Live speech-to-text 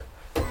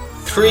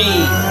3, 2, 1.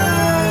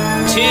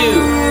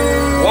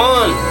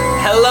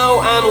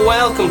 Hello and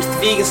welcome to the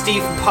Vegan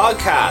Stephen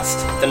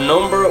podcast, the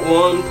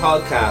 #1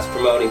 podcast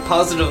promoting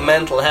positive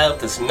mental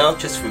health. It's not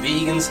just for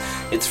vegans,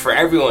 it's for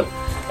everyone.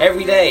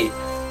 Every day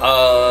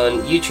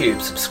on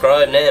YouTube.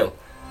 Subscribe now.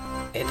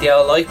 Hit the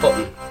old like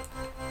button.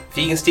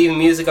 Vegan Stephen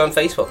Music on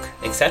Facebook,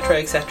 etc,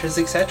 etc,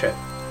 etc.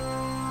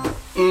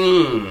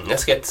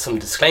 Let's get some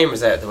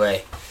disclaimers out of the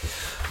way.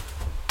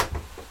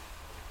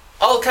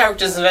 All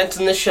characters invented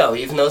in this show,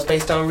 even those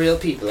based on real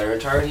people, are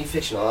entirely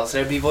fictional. All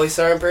celebrity voices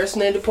are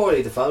impersonated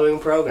poorly. The following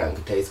program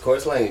contains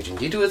coarse language and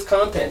due to its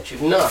content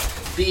should not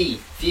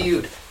be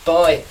viewed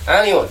by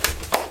anyone.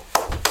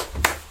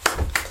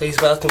 Please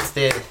welcome to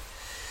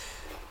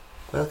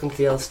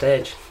the old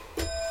stage.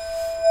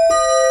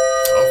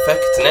 Oh fuck,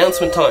 it's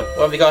announcement time.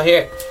 What have we got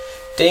here?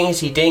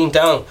 Dingity ding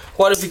dong.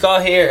 What have we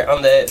got here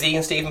on the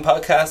Vegan Stephen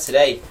podcast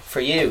today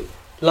for you?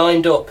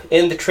 Lined up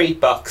in the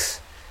treat box,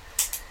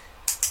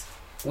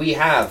 we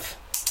have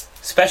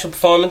special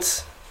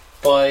performance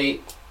by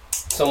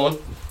someone.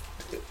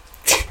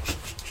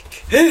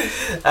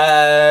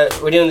 We're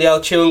doing the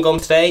old chewing gum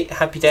today.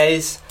 Happy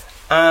days.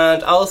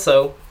 And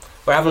also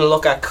we're having a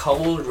look at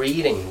cold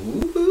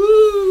reading.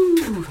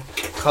 Woo!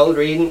 Cold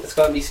reading, it's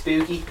going to be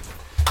spooky.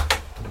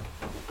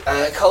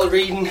 Cold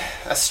reading,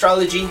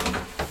 astrology,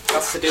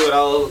 has to do with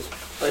all,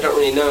 I don't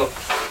really know.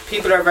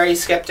 People are very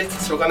skeptic,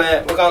 so we're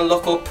gonna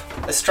look up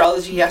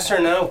astrology, yes or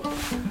no,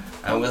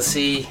 and we'll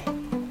see,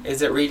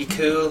 is it really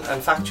cool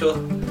and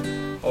factual,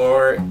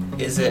 or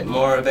is it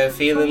more about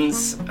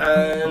feelings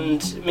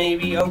and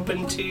maybe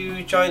open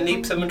to giant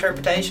leaps of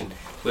interpretation?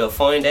 We'll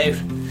find out.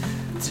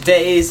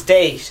 Today's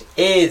date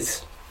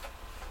is,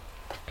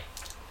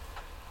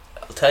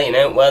 I'll tell you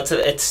now, well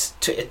it's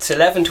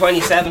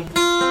 11:27.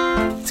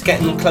 It's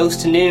getting close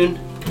to noon.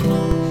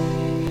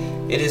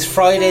 It is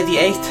Friday the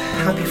 8th.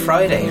 Happy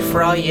Friday.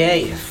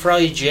 Friday,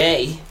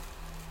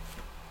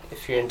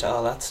 if you're into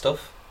all that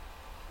stuff.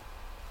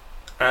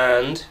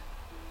 And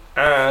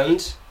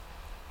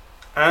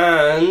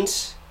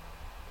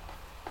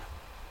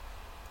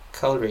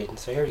cold reading.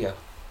 So here we go.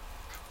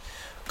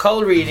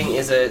 Cold reading,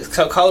 how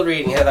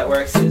that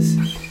works is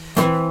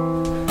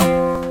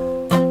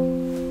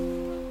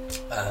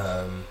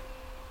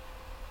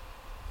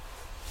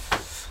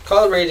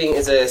cold reading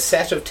is a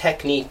set of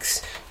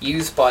techniques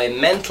used by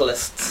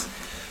mentalists,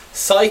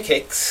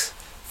 psychics,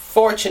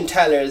 fortune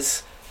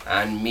tellers,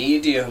 and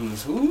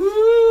mediums.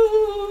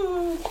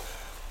 Woo!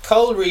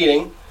 Cold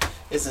reading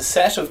is a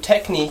set of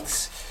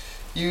techniques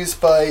used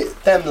by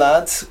them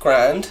lads,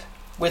 grand.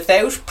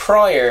 Without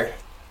prior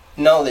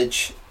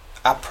knowledge,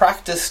 a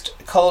practiced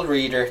cold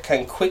reader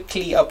can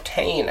quickly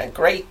obtain a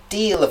great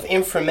deal of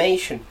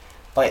information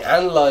by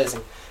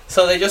analysing.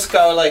 So they just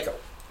go like,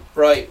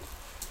 right,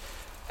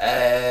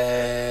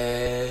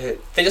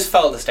 they just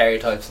follow the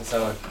stereotypes and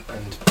so on.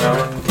 And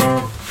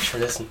sure,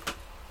 listen,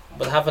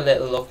 we'll have a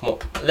little look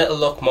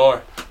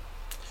more.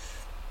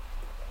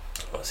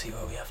 We'll see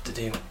what we have to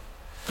do.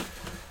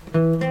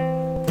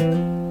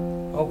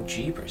 Oh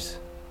jeepers!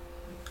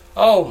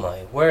 Oh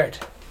my word!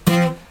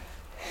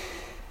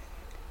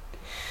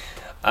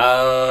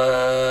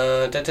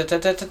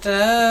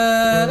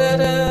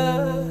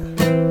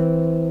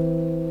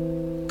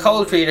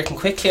 Cold reader can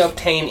quickly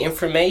obtain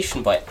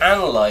information by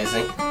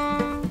analysing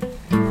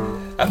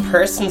a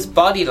person's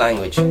body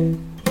language,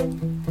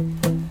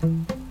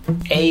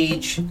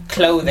 age,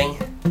 clothing,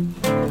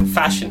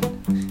 fashion,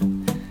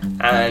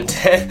 and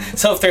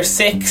so if they're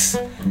 6,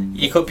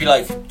 you could be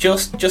like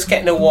just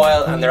getting a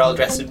while, and they're all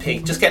dressed in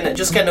pink. Just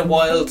getting a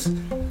wild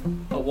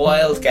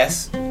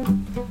guess.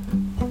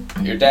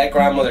 Your dead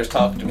grandmother's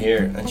talking to me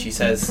here, and she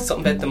says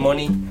something about the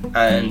money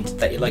and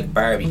that you like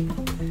Barbie.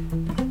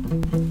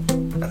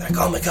 And they're like,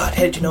 oh my god,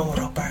 how did you know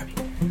we're all Barbie?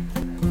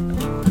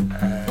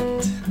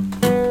 And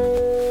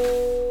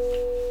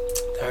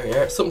there we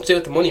are. Something to do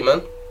with the money,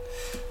 man.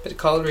 Bit of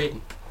cold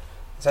reading.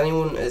 Is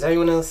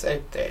anyone else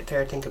out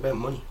there think about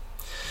money?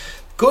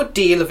 Good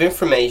deal of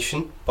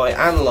information by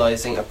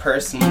analysing a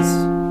person's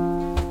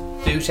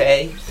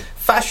beauty,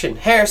 fashion,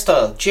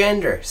 hairstyle,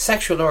 gender,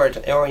 sexual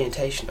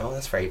orientation. Oh,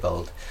 that's very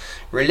bold.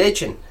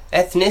 Religion,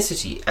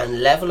 ethnicity,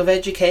 and level of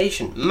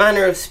education,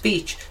 manner of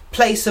speech,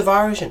 place of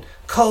origin.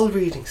 Cold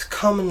readings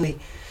commonly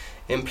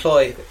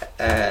employ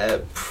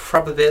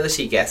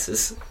probability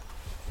guesses.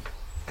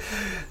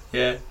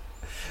 Yeah.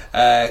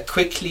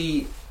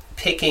 Quickly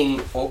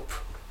picking up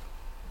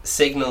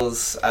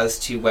signals as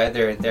to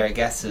whether their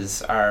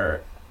guesses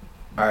are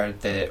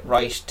the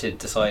right to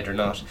decide or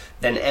not,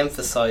 then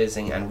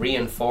emphasizing and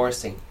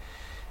reinforcing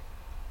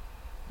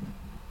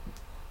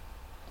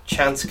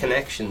chance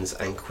connections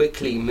and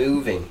quickly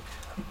moving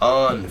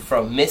on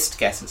from missed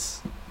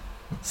guesses.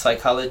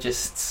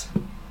 Psychologists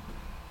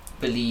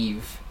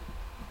believe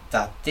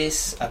that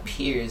this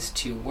appears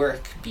to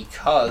work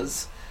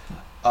because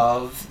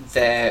of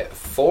the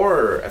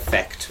Forer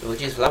effect,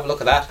 which is, we'll have a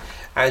look at that,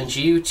 and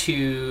due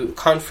to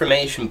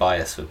confirmation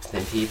bias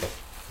within people.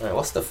 Alright,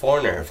 what's the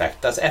Forer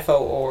effect? That's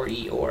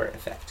F-O-R-E-R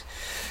effect.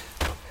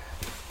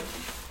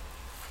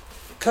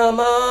 Come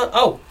on!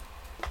 Oh!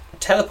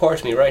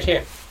 teleport me right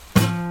here.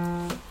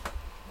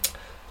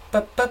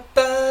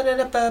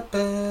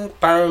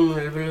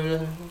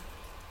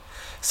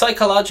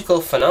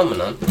 Psychological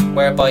phenomenon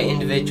whereby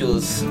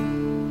individuals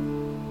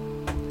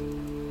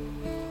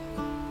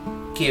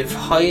give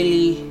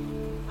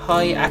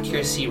high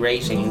accuracy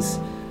ratings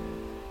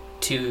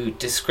to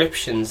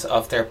descriptions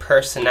of their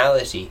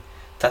personality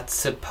that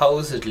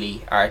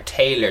supposedly are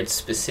tailored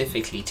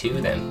specifically to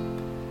them,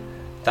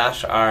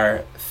 that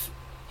are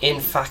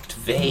in fact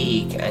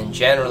vague and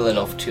general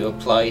enough to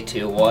apply to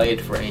a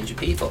wide range of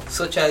people.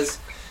 Such as,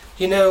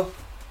 you know,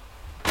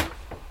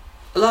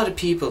 a lot of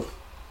people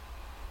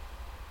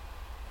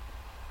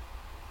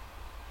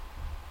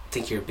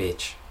think you're a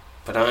bitch,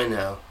 but I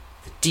know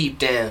that deep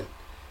down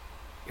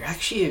you're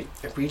actually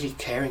a really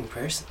caring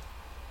person.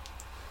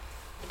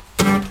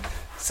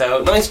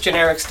 So nice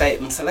generic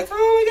statements are like, oh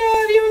my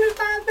god, you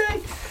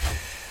understand me.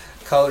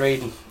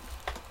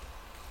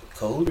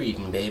 Cold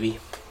reading, baby.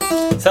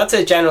 So that's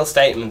a general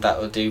statement that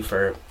will do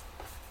for if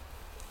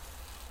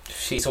you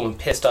see someone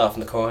pissed off in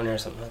the corner or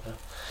something like that.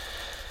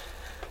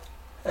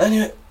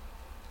 Anyway,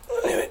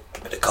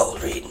 bit of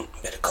cold reading.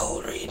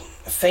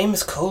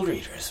 Famous cold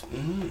readers.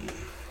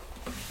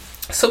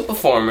 Some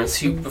performers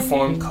who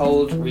perform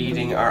cold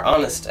reading are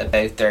honest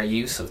about their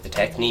use of the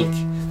technique,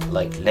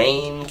 like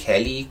Lane,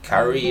 Kelly,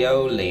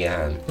 Cario,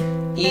 Leanne,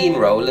 Ian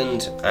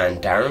Rowland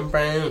and Darren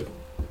Brown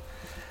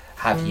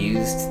have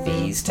used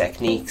these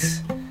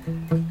techniques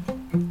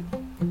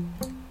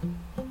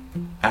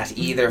at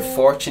either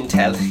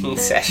fortune-telling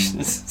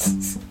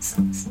sessions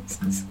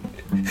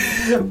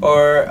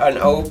or an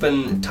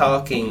open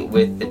talking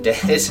with the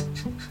dead.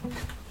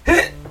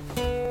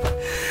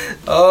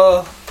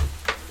 Oh,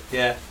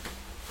 yeah.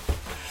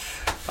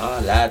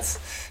 Oh, lads.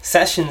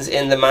 Sessions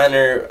in the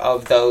manner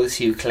of those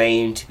who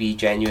claim to be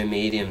genuine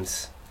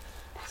mediums.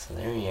 So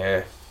there you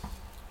are.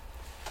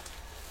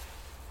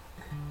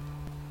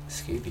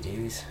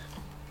 Scooby-Doos.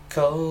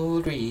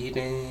 Cold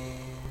reading.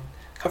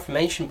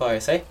 Confirmation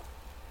bias, eh?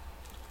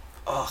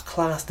 Oh,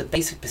 class, the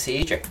basic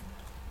procedure.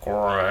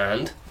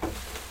 Grand.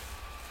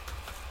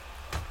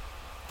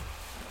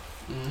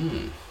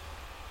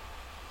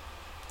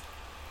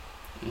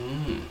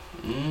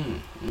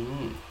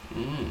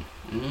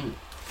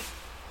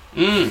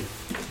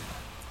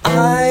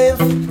 I've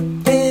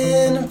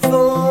been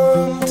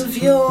informed of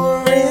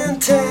your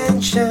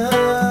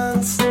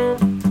intentions.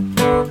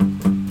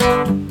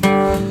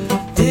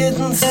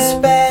 Didn't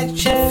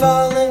suspect you'd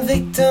fallen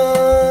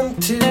victim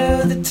to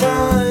the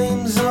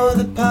times or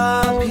the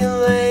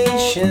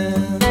population.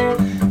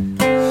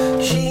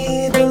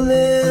 She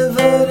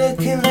delivered a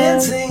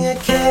convincing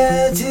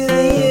account to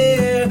the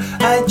ear.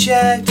 I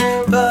checked,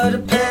 but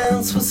her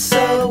pants were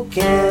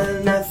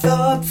soaking. I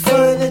thought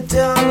for the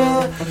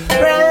double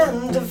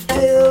brand of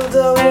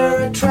dildo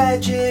were a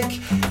tragic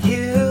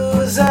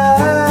user.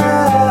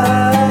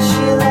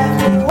 She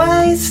left me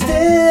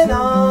wasted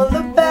on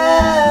the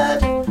bed.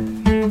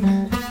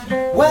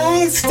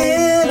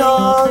 Wasted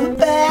on the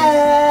bed.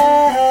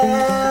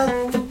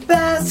 The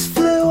best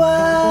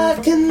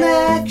fluid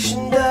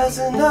connection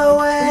doesn't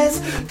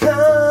always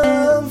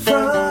come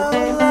from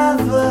a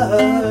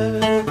lover.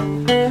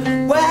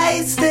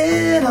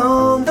 Wasted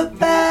on the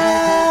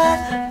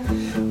bed.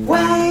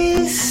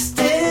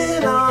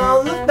 Wasted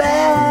on the bed.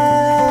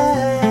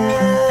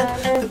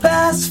 The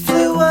best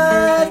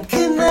fluid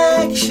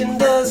connection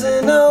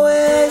doesn't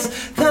always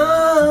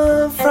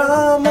come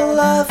from a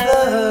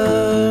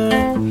lover.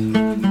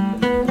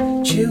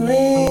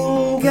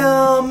 Chewing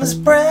gum is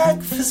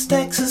breakfast,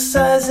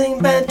 exercising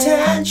bad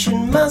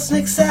tension, mustn't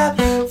accept,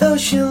 though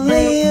she'll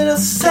lead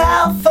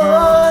herself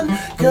on.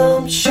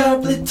 Gum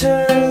sharply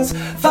turns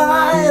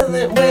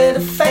violent with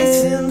her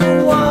face in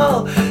the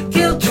wall.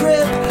 Guilt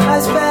trip, I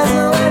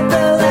spasm,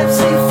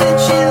 epilepsy fit,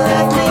 she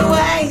left me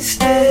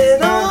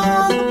wasted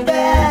on the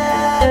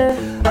bed,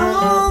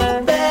 on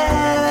the bed.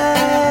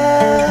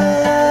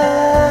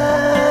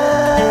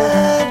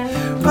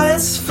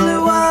 West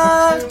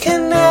fluid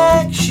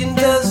connection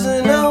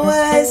doesn't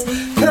always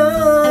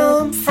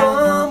come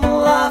from a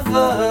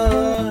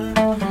lover.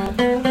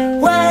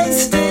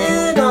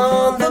 Wasted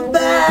on the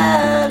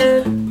bed.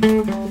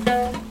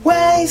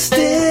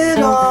 Wasted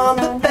on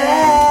the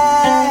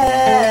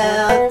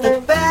bed. The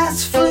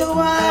best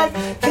fluid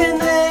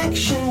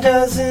connection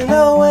doesn't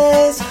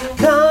always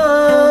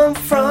come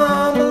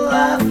from a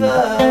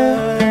lover.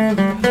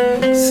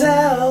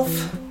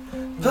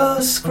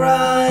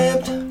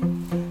 Self-prescribed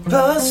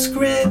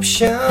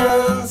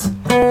prescriptions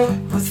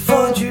with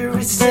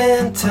forgery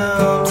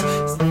symptoms.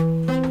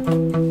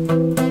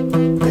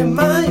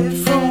 Admired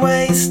from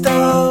waste,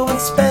 oh,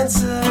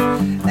 expensive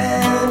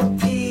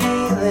and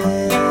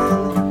appealing.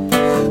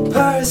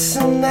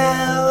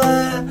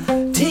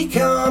 Personality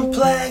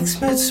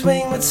complex, mood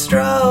swing with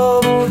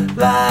strobe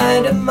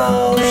light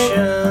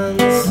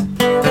emotions.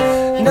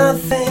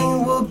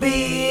 Nothing will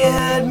be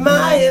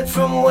admired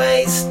from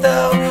waste,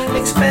 though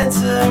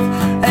expensive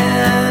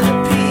and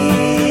appealing.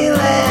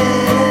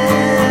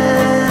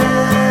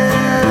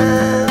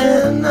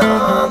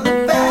 On the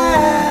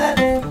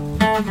bed,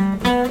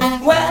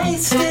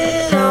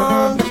 wasted on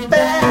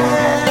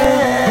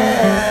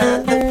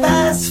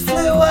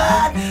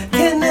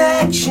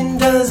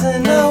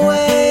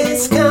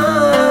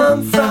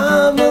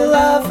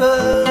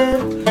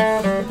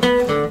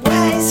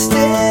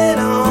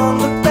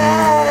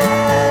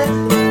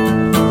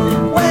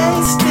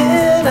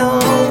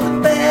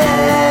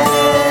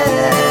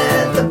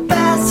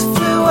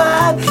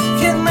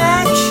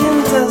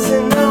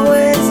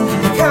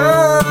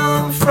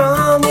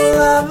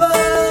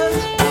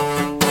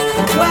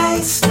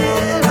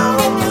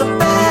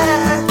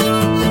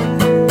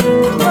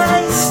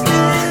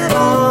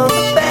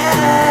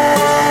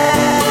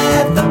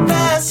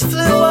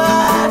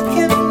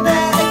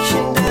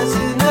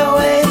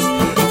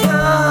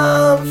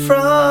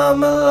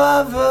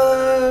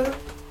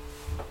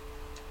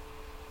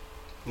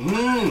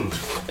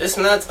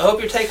Listen, lads, I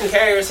hope you're taking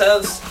care of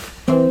yourselves.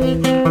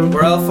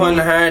 We're all finding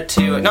it hard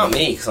to... Not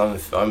me, because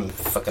I'm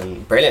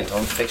fucking brilliant.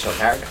 I'm a fictional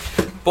character.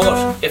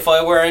 But if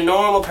I were a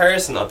normal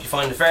person, I'd be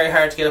finding it very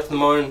hard to get up in the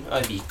morning.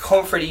 I'd be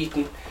comfort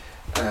eating.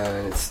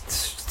 And it's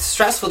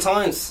stressful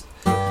times.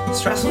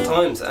 Stressful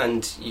times.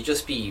 And you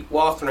just be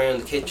walking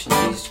around the kitchen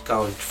and just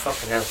going,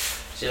 fucking hell.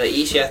 Did I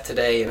eat yet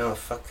today? You know,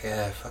 fuck.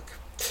 And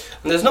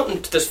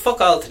there's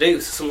fuck all to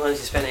do, so sometimes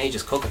you spend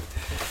ages cooking.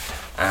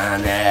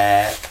 And,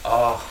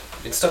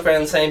 been stuck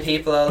around the same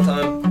people all the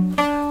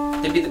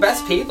time. They'd be the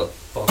best people.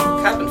 But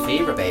cabin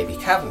fever, baby.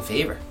 Cabin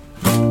fever.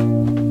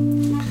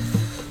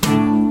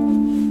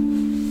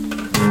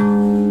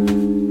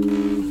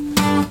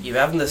 You're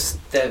having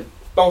the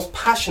most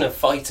passionate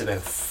fights about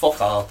fuck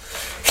all.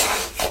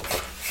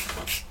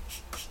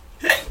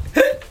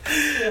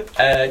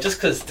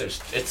 Just because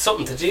it's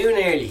something to do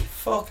nearly.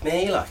 Fuck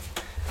me, like.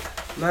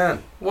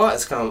 Man, what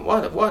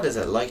is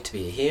it like to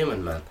be a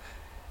human, man?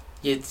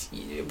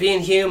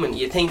 Being human,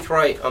 you think,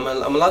 right, I'm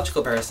a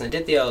logical person. I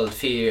did the old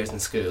few years in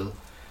school.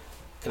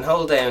 Can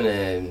hold down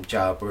a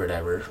job or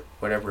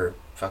whatever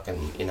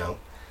fucking, you know,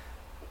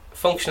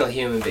 functional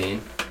human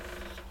being.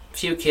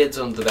 Few kids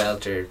under the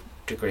belt or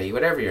degree,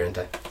 whatever you're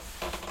into.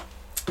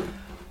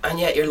 And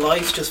yet your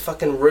life's just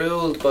fucking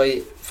ruled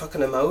by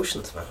fucking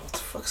emotions, man. What the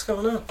fuck's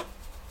going on?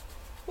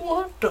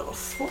 What the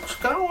fuck's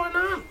going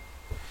on?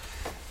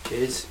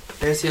 Jeez,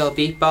 there's the old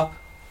beep bop.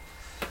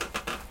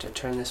 To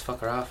turn this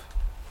fucker off.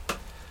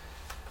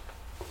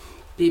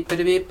 Beep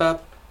biddy beep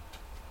bop.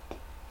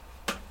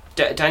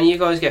 Don't you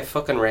guys get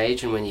fucking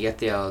raging when you get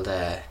the old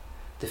the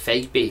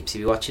fake beeps? You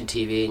be watching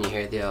TV and you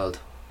hear the old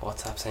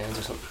WhatsApp sounds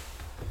or something.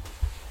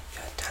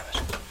 God damn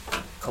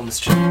it. Comes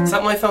through. Is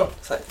that my phone?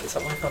 Is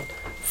that my phone?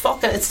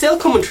 Fuck it, it's still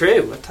coming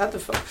through. I had the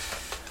phone.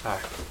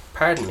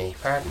 Pardon me.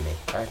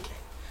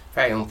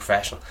 Very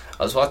unprofessional.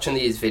 I was watching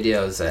these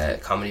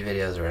videos, comedy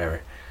videos or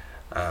whatever,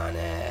 and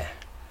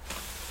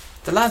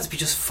the lads be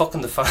just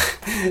fucking the phone.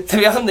 They'd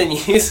be on the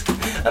news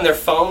and their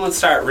phone would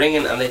start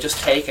ringing and they just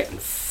take it and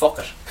fuck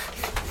it.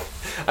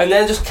 And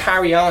then just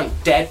carry on,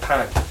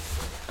 deadpan.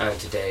 And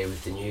today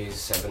with the news,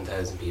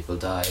 7,000 people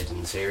died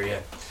in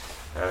Syria.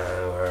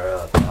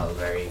 We're all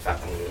very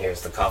fucking,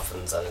 here's the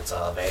coffins and it's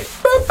all very...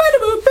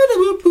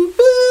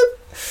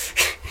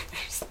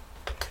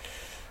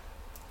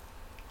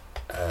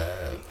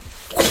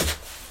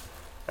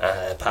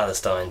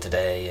 Palestine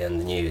today and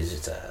the news,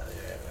 it's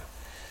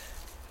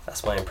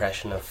that's my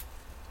impression of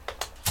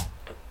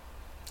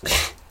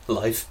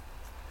life.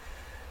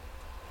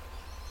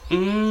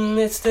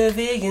 It's the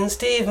Vegan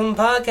Stephen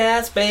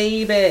podcast,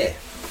 baby.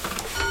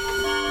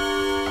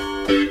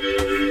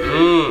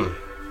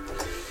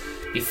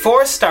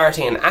 Before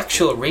starting an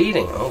actual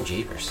reading, oh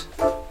jeepers.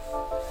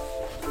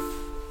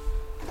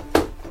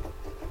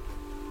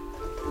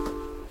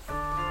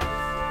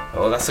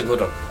 Oh, that's a good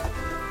one.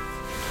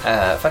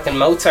 Fucking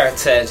Mozart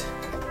said,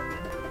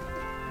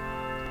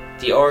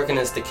 the organ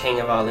is the king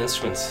of all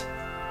instruments.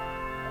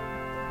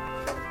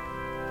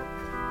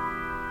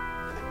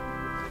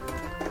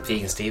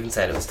 Vegan Stephen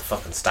said it was the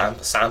fucking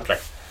sampler.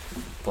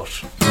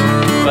 But,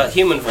 well,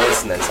 human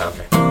voice and then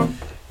sampler.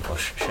 But,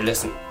 sure,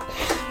 listen.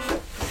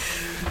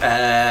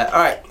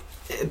 Alright.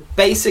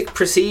 Basic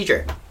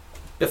procedure.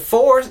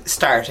 Before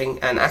starting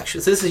an actual...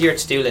 So this is your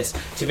to-do list.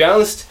 To be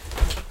honest,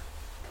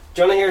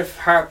 do you want to hear a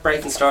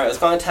heartbreaking story? I was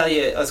going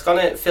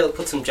to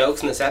put some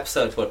jokes in this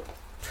episode, but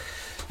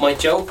my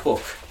joke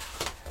book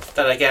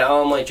that I get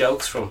all my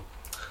jokes from,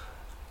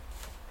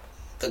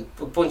 a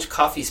bunch of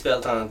coffee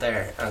spilled on it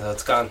there, and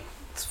it's gone.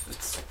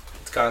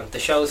 It's gone. The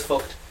show's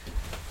fucked.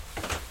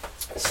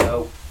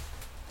 So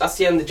that's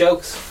the end of the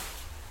jokes.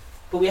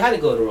 But we had a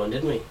good run,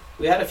 didn't we?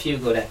 We had a few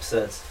good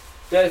episodes.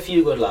 We had a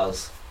few good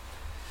lols.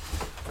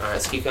 Alright,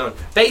 let's keep going.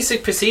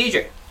 Basic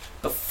procedure.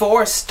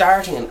 Before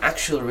starting an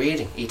actual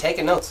reading. Are you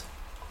taking notes?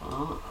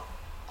 Oh.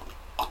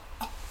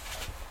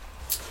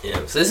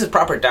 Yeah, so this is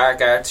proper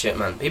dark arts shit,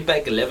 man. People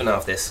make a living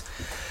off this.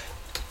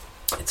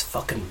 It's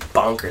fucking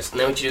bonkers.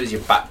 Now what you do is you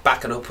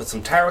back it up with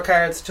some tarot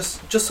cards.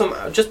 Just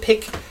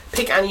pick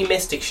any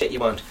mystic shit you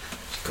want.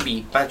 It could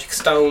be magic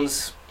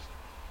stones.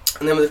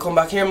 And then when they come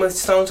back here and the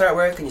stones aren't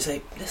working, you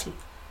say, listen,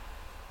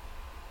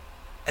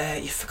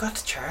 you forgot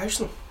to charge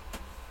them.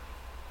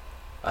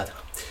 I don't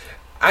know.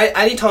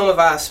 Any time I've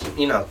asked,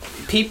 you know,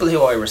 people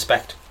who I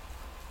respect,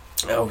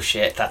 oh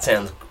shit, that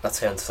sounds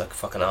like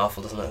fucking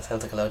awful, doesn't it? It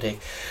sounds like a low dig.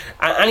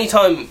 Any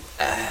time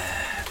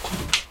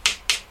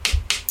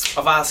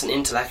I've asked an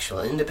intellectual,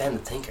 an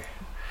independent thinker,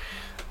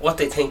 what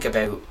they think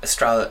about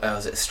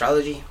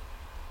astrology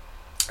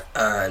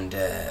and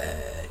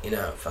you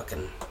know,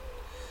 fucking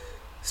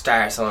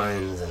star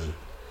signs and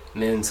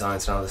moon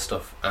signs and all this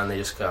stuff, and they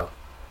just go,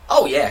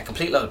 oh yeah,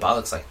 complete load of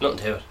bollocks, like nothing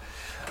to it,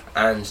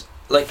 and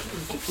like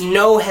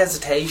no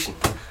hesitation.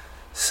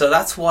 So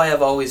that's why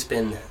I've always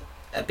been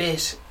a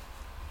bit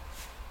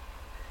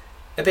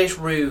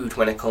rude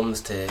when it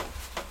comes to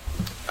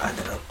I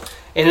don't know.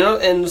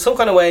 In some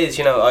kind of ways,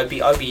 you know, I'd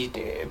be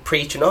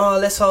preaching, oh,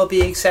 let's all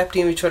be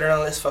accepting of each other and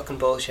all this fucking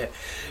bullshit.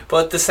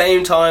 But at the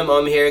same time,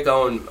 I'm here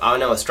going, oh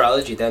no,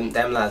 astrology, them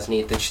lads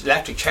need, the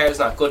electric chair's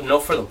not good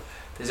enough for them.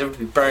 They deserve to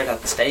be burnt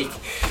at the stake.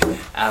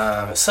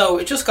 So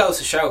it just goes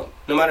to show,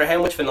 no matter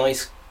how much of a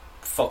nice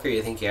fucker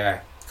you think you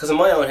are, because in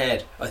my own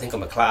head, I think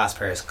I'm a class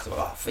person, because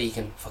I'm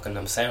fucking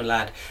I'm a sound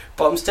lad,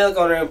 but I'm still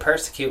going around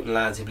persecuting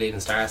lads who believe in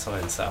star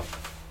signs, so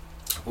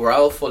we're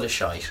all full of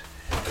shite.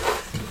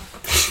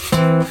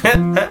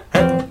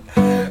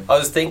 I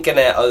was thinking,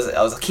 I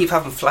was keep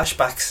having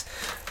flashbacks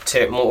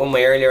to one of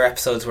my earlier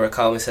episodes where I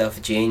called myself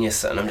a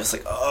genius, and I'm just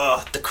like,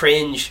 oh, the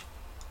cringe.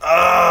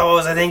 Oh, what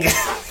was I thinking?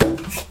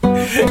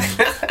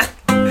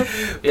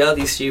 We all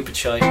these stupid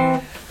shite.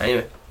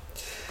 Anyway,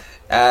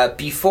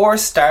 before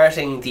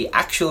starting the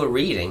actual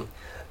reading,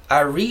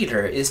 a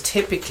reader is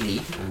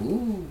typically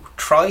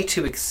try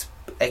to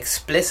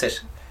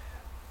explicit.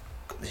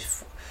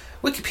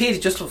 Wikipedia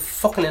just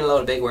fucking in a lot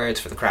of big words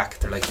for the crack.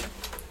 They're like,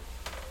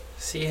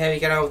 see how you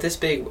get on with this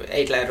big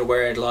 8-letter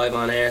word live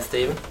on air,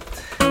 Stephen.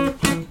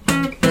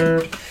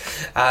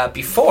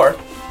 Before.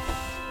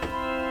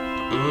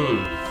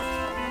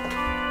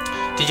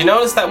 Did you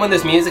notice that when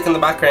there's music in the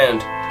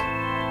background,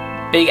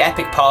 big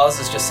epic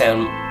pauses just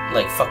sound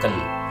like fucking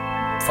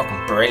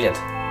brilliant?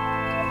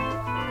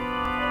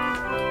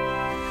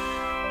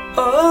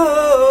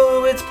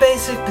 Oh, it's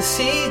basic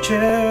procedure,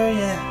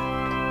 yeah.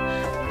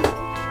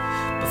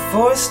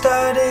 Before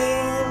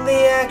starting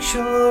the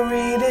actual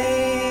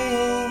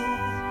reading,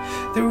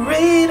 the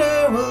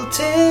reader will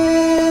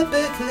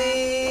typically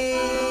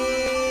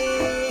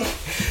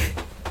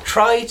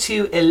try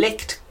to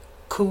elicit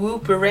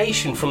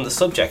cooperation from the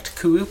subject.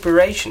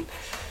 Cooperation.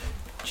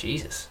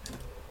 Jesus.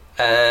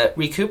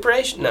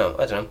 Recuperation? No,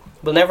 I don't know.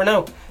 We'll never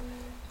know.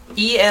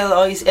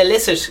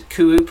 Elicit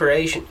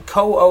cooperation.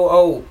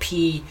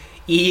 Cooperatio.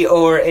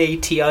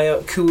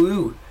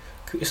 Coo.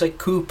 It's like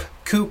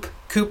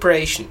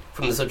cooperation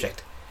from the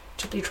subject.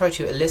 Typically try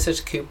to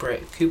elicit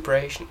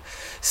cooperation.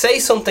 Say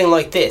something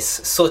like this,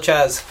 such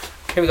as,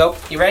 here we go.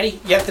 You ready?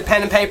 You have the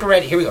pen and paper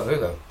ready? Here we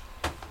go.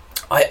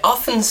 I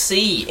often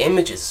see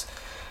images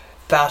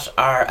that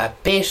are a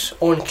bit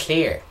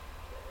unclear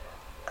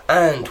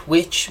and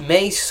which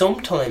may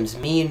sometimes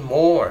mean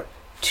more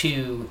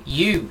to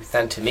you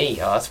than to me.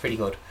 Oh, that's pretty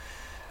good.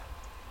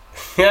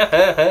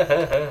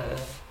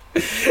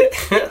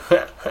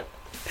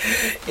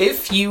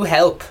 If you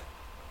help,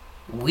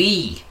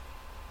 we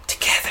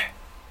together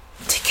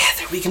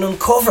we can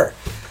uncover.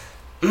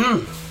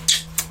 I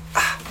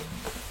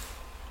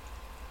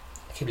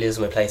keep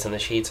losing my place on the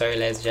sheet, sorry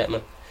ladies and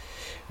gentlemen.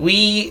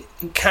 We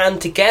can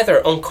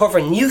together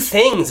uncover new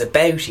things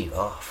about you.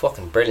 Oh,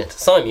 fucking brilliant.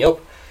 Sign me up.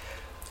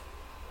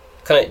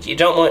 You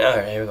don't mind?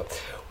 Alright, here we go.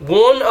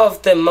 One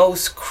of the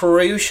most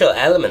crucial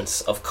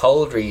elements of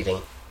cold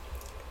reading,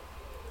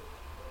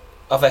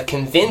 of a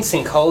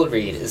convincing cold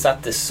read, is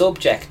that the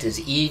subject is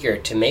eager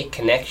to make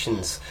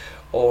connections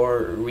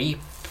or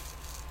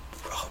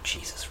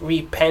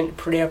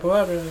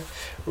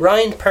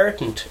rind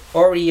pertinent,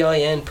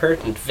 R-E-I-N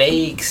pertinent,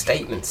 vague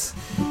statements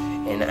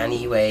in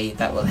any way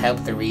that will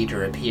help the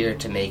reader appear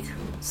to make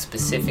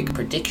specific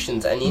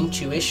predictions and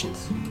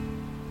intuitions.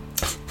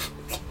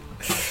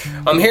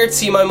 I'm here to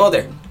see my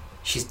mother.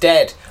 She's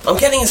dead. I'm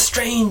getting a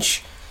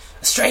strange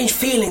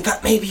feeling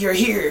that maybe you're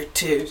here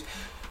to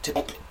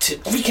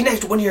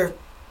reconnect with one of your,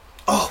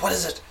 what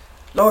is it?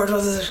 Lord, what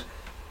is it?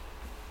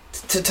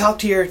 To talk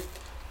to your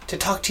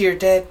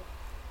dead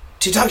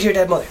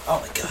mother. Oh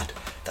my god,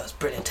 that was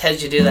brilliant. How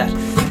did you do that?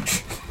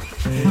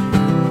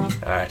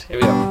 Alright, here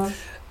we go.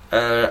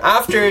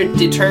 After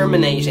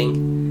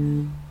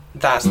determining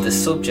that the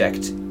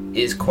subject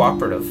is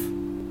cooperative,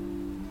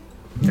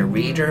 the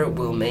reader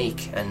will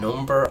make a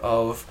number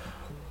of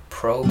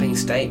probing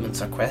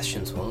statements or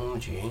questions. Oh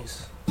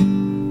jeez.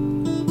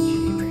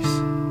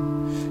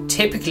 Jeepers.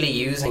 Typically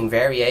using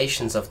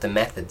variations of the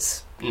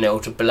methods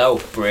noted below.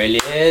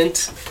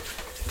 Brilliant.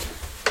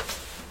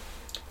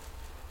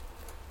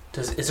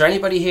 Is there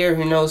anybody here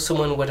who knows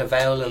someone with a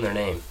vowel in their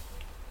name?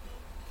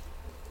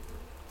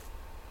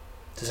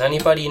 Does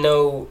anybody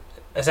know?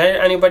 Has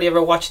anybody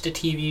ever watched a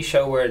TV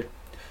show where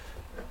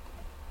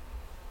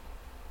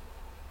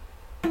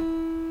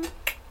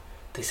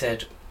they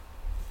said,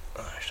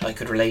 I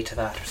could relate to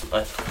that or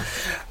something?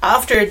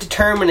 After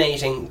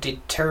determining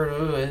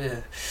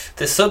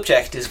the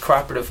subject is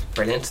cooperative,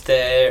 brilliant,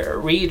 the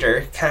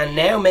reader can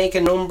now make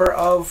a number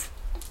of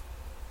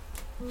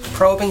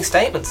probing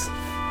statements,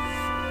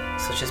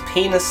 such as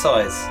penis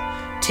size.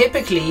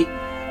 Typically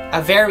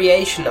a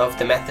variation of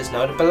the methods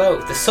noted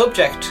below. The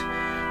subject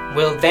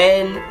will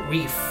then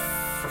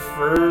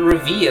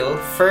reveal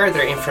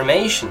further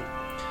information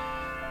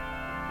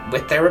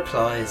with their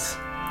replies,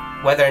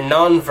 whether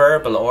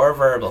non-verbal or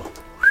verbal.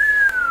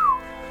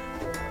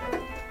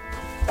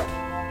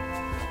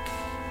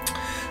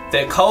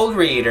 The cold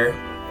reader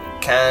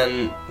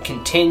can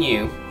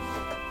continue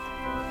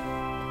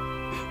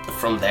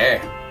from there,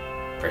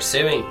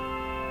 pursuing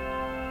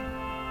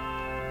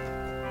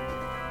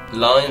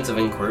lines of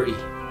inquiry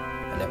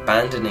and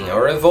abandoning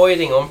or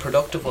avoiding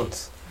unproductive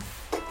ones.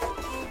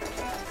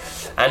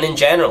 And in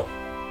general,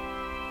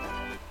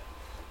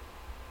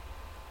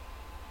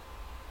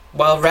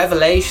 while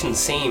revelations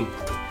seem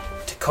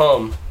to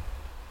come,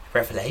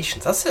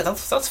 revelations, that's a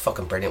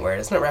fucking brilliant word,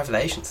 isn't it?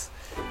 Revelations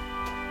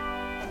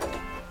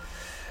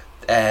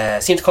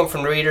seem to come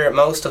from the reader.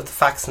 Most of the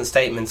facts and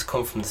statements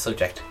come from the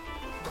subject,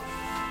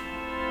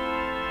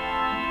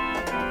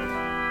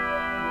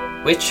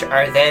 which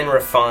are then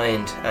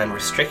refined and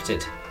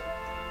restricted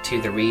to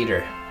the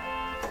reader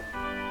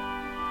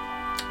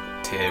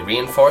to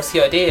reinforce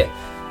the idea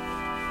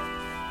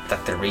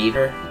that the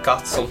reader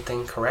got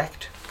something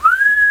correct.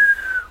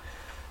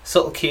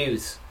 Subtle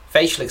cues,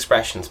 facial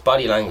expressions,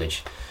 body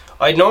language.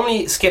 I'd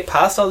normally skip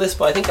past all this,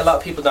 but I think a lot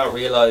of people don't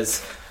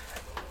realise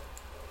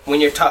when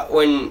you're do you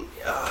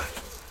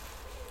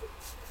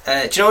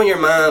know when your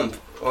mum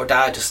or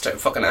dad just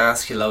fucking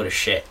ask you a load of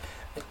shit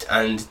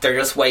and they're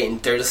just waiting,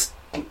 they're just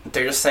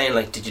saying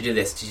like, did you do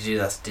this, did you do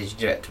that, did you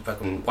do it,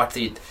 fucking,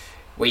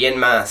 were you in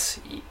mass?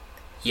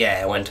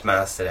 Yeah, I went to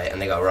mass today.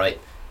 And they go, right,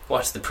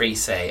 what's the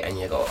priest say? And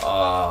you go,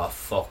 oh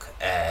fuck,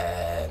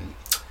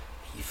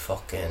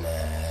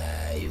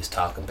 he was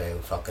talking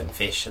about fucking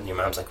fish. And your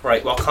mom's like,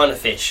 right, what kind of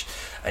fish?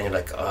 And you're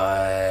like,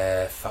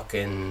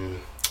 fucking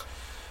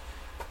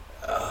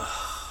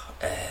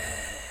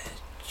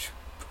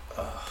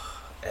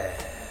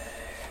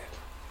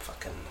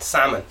fucking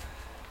salmon.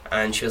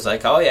 And she was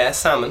like, oh yeah,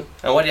 salmon.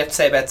 And what do you have to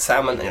say about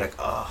salmon? And you're like,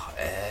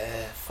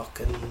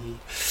 fucking...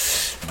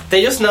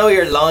 They just know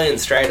you're lying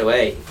straight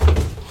away.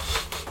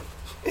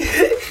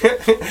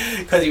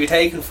 Because you're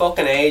taking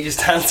fucking ages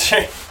to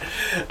answer.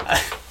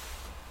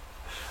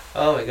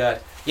 Oh my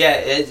god.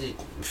 Yeah,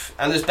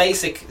 and there's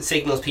basic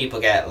signals people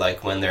get,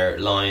 like when they're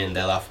lying,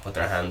 they'll often put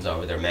their hands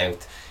over their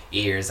mouth,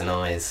 ears and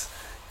eyes,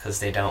 because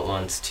they don't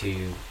want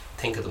to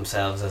think of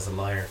themselves as a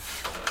liar.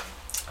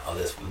 All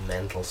this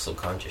mental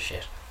subconscious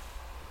shit.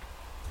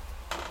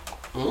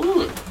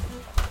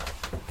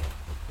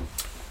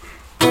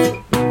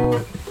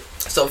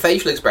 So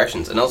facial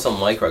expressions and also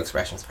micro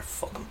expressions are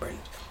fucking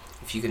brilliant.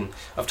 If you can,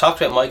 I've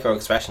talked about micro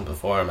expressions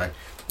before, man.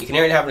 You can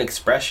nearly have an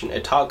expression,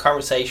 a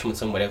conversation with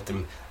someone without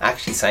them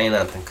actually saying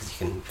anything, because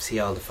you can see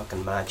all the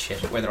fucking mad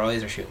shit where their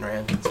eyes are shooting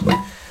around and stuff.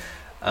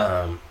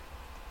 I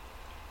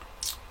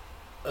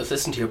was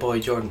listening to your boy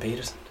Jordan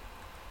Peterson.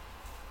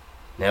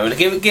 Now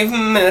give him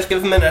a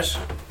minute.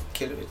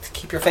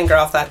 Keep your finger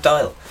off that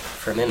dial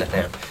for a minute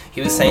now.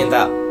 He was saying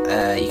that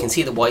you can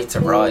see the whites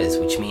of our eyes,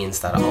 which means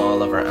that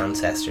all of our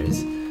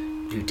ancestors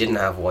who didn't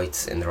have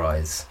whites in their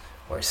eyes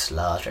were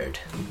slaughtered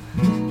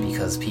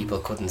because people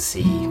couldn't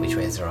see which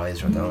ways their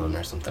eyes were going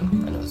or something,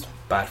 and it was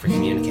bad for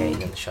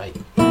communicating and the shite.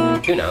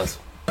 Who knows?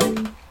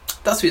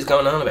 That's what he's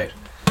going on about.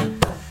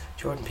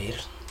 Jordan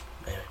Peterson.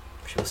 Anyway,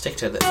 we'll stick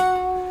to the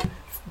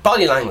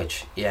body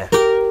language. Yeah,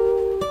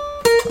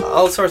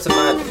 all sorts of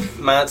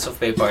mad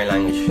stuff about body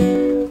language.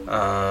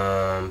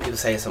 People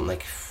say something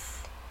like,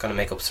 gonna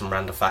make up some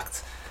random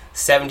facts,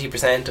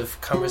 70% of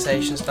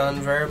conversations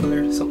non-verbal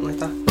or something like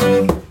that,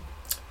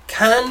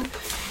 can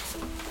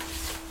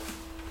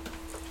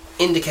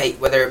indicate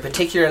whether a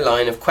particular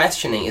line of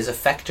questioning is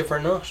effective or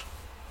not.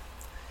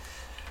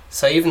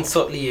 So even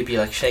subtly you'd be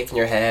like shaking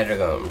your head or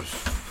going,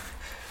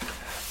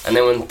 and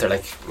then when they're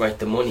like, right,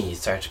 the money, you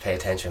start to pay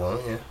attention. Oh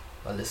yeah,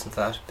 I'll listen to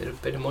that.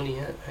 Bit of money,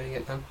 yeah. How are you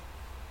getting on?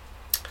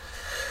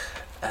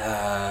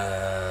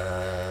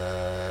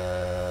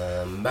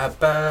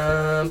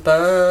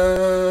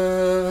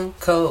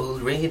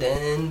 Cold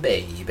reading,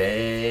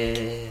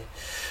 baby.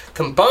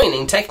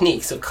 Combining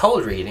techniques of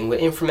cold reading with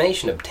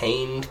information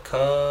obtained,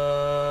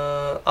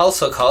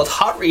 also called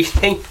hot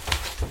reading.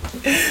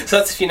 So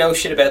that's if you know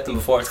shit about them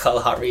before it's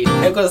called hot reading.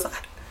 How good is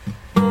that?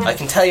 I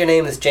can tell your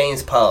name is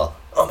James Paul.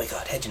 Oh my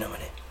god, how'd you know my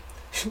name?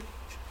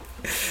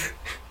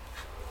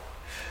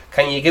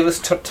 Can you give us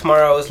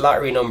tomorrow's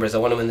lottery numbers? I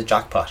want to win the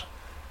jackpot.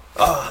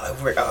 I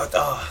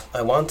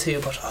want to,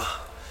 but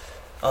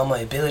all my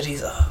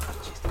abilities.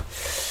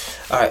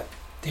 Alright,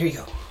 here you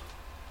go.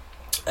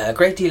 A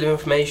great deal of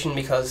information,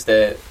 because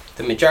the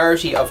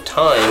majority of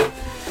time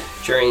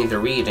during the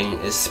reading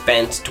is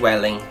spent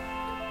dwelling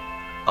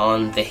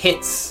on the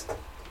hits.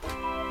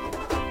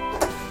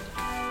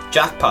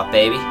 Jackpot,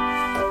 baby.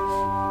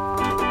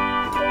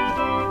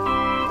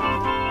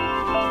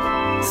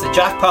 It's the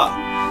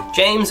jackpot.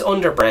 James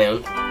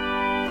Underbrown.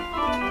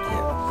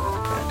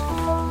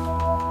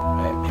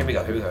 Right, here we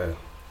go.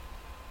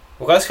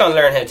 We're just going to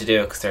learn how to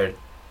do it, because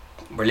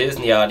we're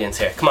losing the audience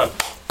here. Come on.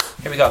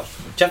 Here we go. Do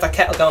you have that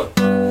kettle going?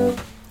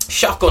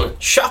 Shotgunning.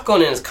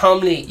 Shotgunning is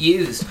commonly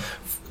used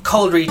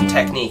cold reading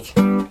technique.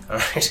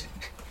 Alright.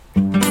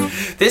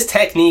 This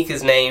technique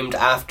is named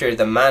after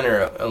the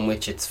manner in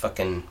which it's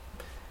fucking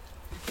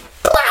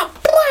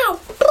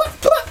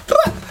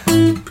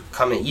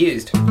commonly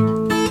used.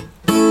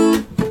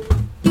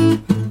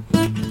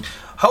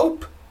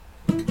 Hope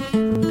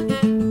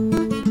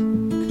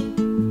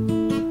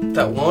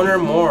that one or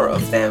more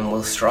of them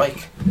will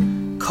strike.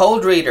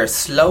 Cold Reader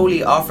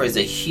slowly offers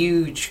a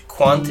huge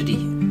quantity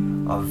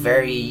of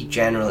very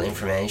general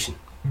information.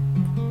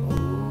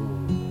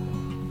 Ooh.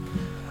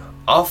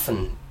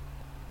 often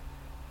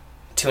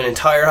to an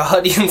entire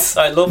audience.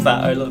 I love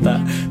that.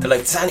 They're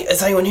like,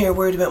 is anyone here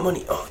worried about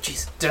money? Oh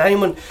jeez, did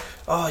anyone,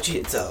 oh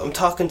jeez, I'm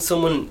talking to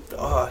someone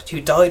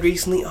who died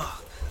recently.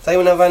 Oh, does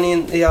anyone have any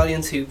in the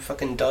audience who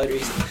fucking died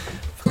recently?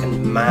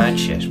 Fucking mad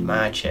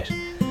shit.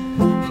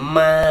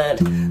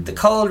 The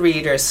cold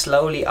reader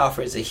slowly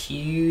offers a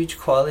huge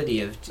quantity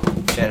of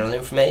general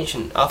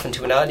information, often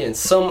to an audience,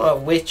 some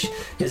of which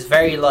is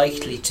very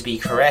likely to be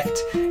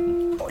correct,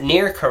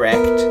 near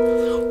correct,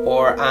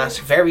 or at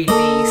very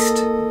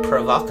least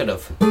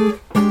provocative,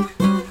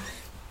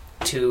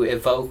 to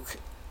evoke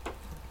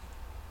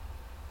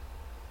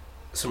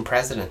some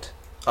precedent.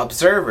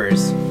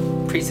 Observers,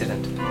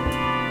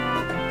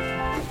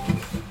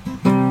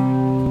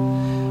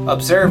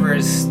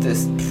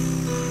 this,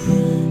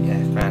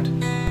 yeah, grand.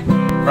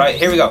 Right,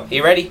 here we go. Are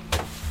you ready?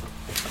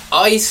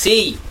 I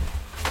see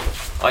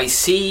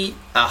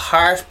a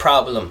heart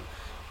problem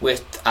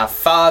with a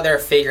father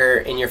figure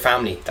in your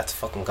family. That's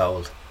fucking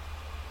gold.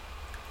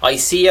 I'll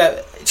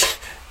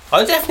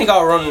definitely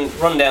go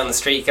run down the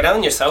street. Get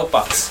on your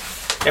soapbox.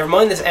 Never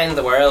mind this end of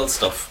the world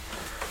stuff.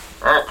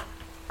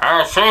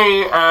 I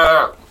see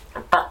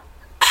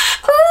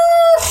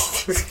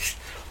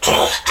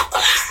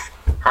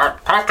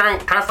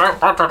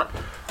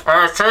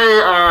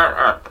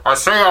I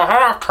see a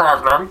heart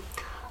problem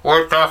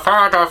with the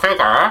father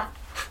figure.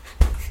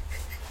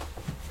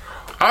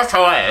 That's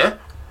why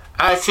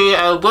I see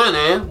a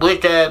woman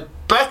with the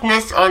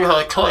blackness on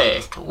her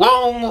twist.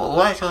 Wrong,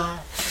 what?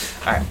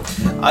 Alright.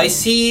 I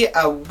see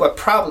a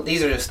problem.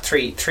 These are just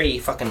three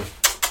fucking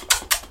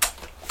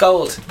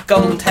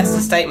golden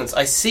tested statements.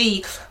 I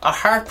see a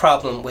heart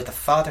problem with a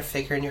father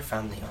figure in your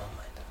family. Oh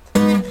my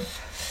God.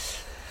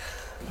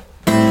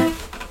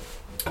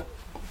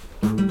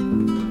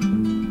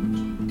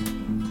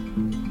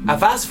 A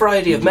vast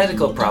variety of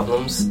medical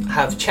problems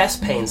have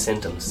chest pain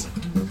symptoms,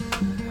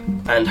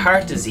 and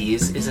heart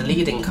disease is a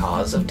leading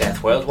cause of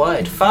death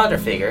worldwide. Father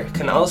figure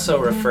can also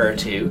refer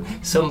to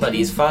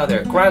somebody's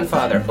father,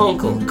 grandfather,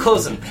 uncle,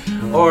 cousin,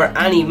 or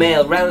any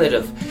male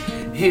relative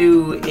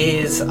who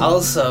is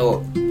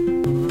also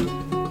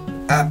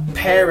a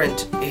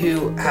parent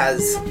who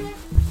has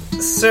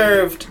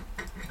served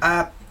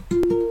a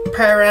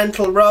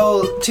parental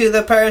role to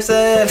the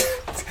person.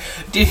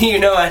 Do you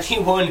know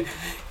anyone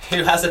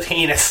who has a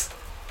penis?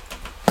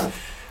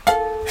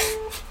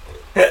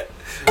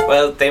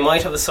 Well, they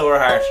might have a sore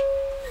heart.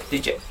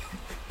 Did you?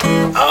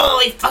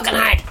 Oh, my fucking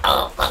heart!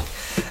 Oh, fuck.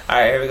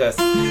 Alright, here we go.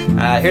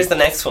 Here's the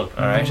next one,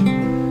 alright?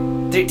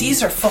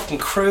 These are fucking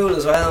cruel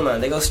as well,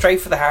 man. They go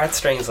straight for the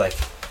heartstrings, like.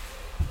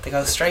 They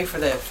go straight for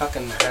the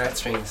fucking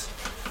heartstrings.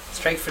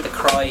 Straight for the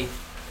cry.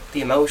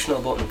 The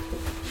emotional button.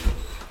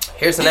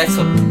 Here's the next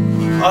one.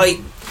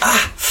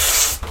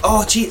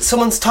 Oh, gee,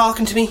 someone's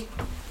talking to me.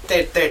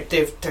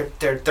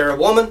 They're a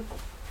woman,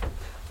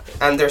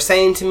 and they're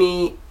saying to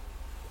me,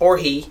 or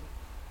he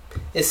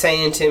is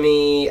saying to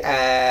me,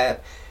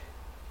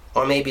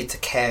 or maybe it's a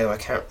cow. I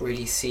can't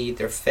really see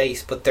their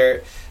face, but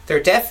they're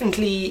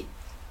definitely.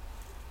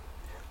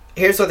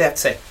 Here's what they have to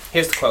say.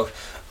 Here's the quote: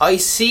 "I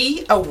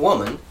see a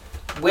woman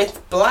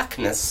with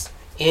blackness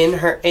in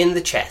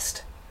the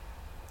chest."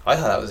 I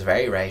thought that was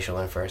very racial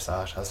when I first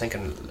saw it. I was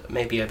thinking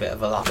maybe a bit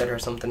of a locket or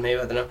something. Maybe,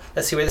 I don't know.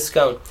 Let's see where this is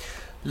going.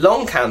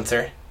 Lung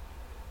cancer.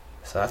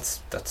 So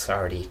that's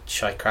already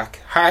shite crack.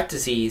 Heart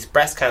disease,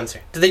 breast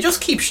cancer. Do they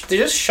just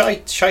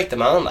shite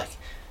them on, like?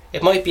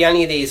 It might be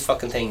any of these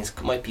fucking things.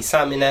 It might be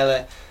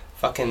salmonella.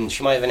 Fucking,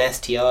 she might have an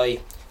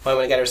STI. Might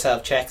want to get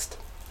herself checked.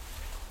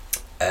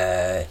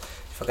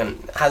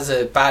 Fucking has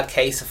a bad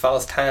case of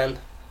false tan.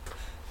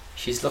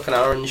 She's looking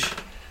orange.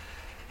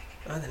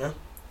 I don't know.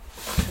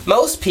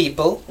 Most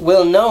people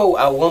will know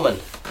a woman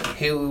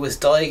who was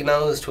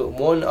diagnosed with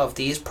one of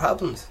these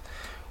problems,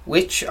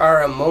 which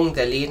are among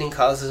the leading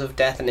causes of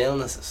death and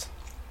illnesses.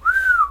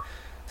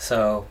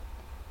 So,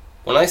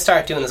 when I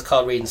start doing this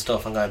cold reading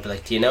stuff, I'm going to be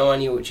like, do you know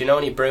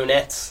any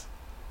brunettes?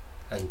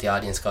 And the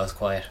audience goes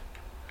quiet.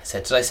 I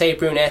said, did I say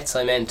brunettes?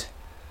 I meant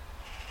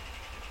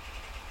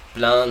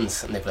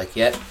blondes. And they'd be like,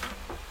 yeah.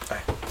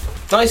 Right.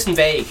 Nice and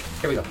vague.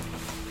 Here we go.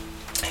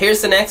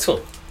 Here's the next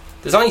one.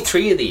 There's only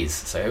 3 of these,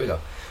 so here we go.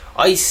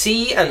 I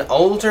see an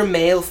older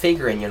male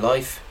figure in your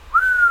life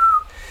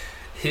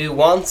who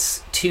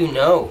wants to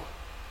know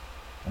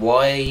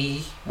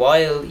why,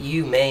 while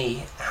you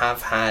may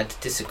have had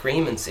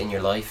disagreements in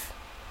your life,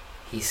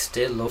 he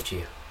still loved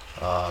you.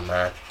 Oh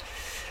man.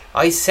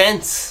 I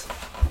sense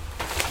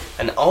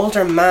an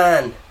older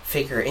man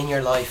figure in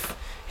your life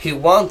who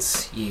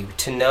wants you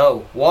to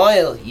know,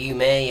 while you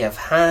may have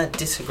had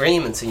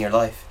disagreements in your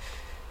life,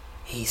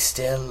 he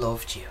still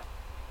loved you.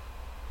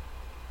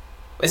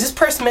 Is this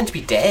person meant to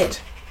be dead?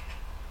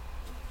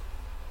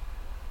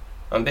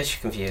 I'm a bit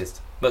confused.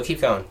 But keep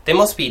going.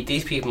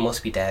 These people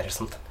must be dead or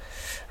something.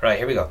 Right,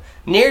 here we go.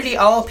 Nearly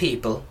all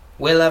people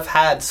will have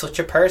had such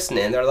a person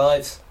in their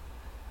lives.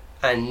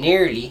 And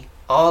nearly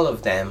all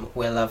of them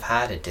will have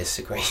had a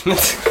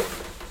disagreement.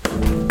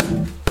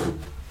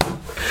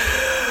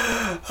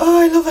 Oh,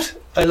 I love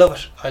it. I love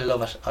it. I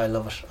love it. I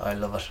love it. I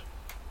love it.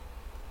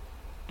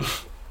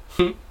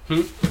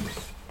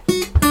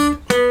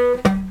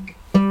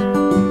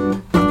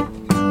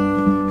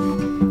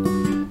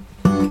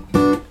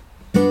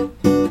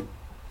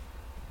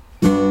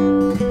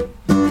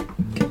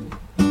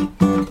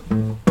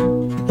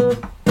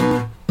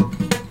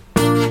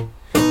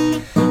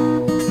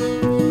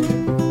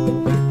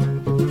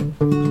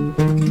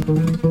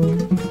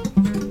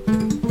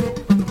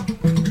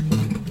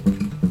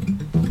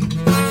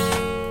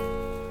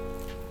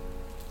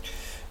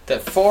 The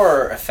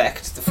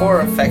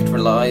Forer effect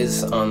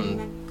relies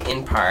on,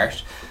 in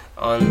part,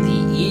 on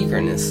the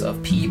eagerness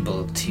of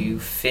people to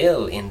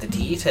fill in the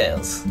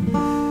details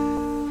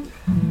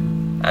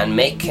and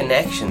make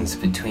connections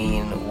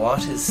between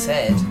what is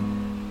said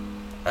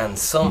and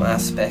some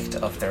aspect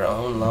of their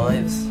own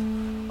lives,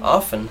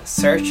 often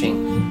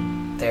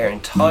searching their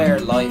entire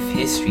life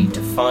history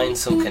to find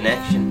some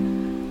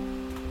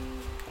connection.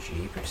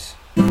 Jeepers.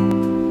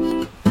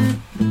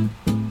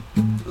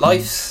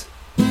 Life's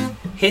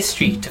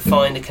history to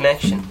find a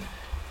connection.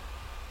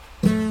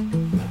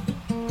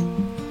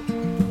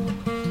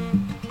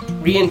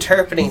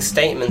 Reinterpreting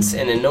statements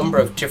in a number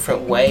of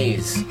different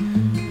ways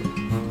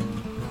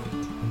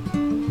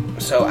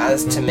so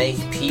as to make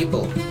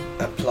people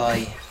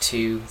apply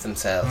to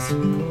themselves.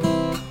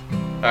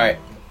 Alright.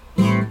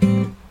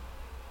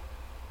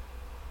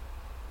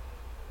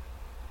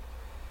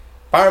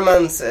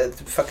 Barman's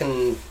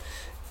fucking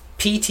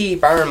P.T.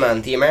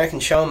 Barnum, the American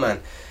showman.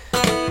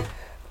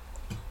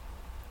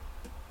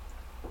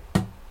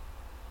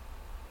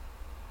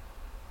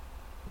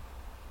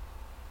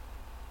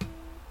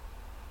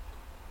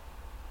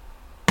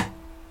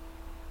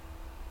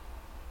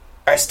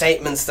 Are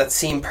statements that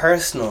seem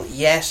personal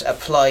yet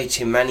apply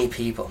to many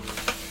people,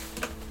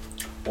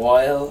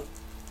 while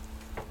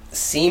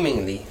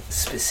seemingly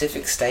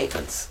specific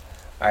statements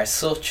are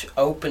such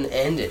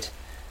open-ended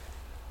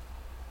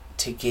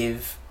to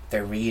give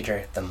the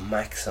reader the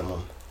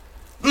maximum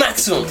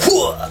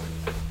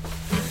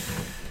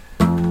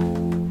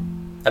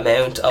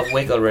amount of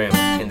wiggle room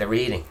in the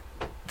reading.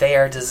 They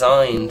are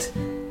designed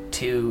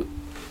to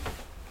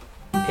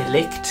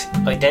elicit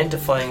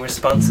identifying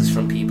responses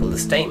from people. The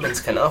statements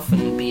can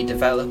often be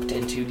developed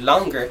into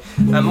longer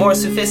and more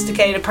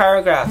sophisticated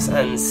paragraphs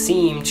and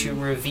seem to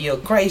reveal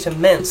great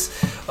amounts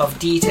of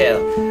detail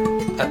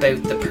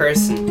about the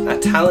person. A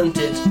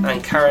talented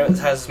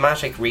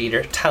charismatic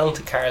reader.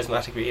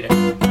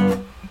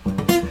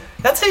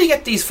 That's how you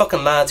get these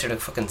fucking lads who are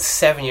like fucking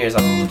 7 years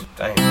old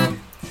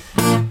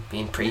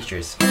being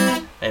preachers.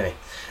 Anyway,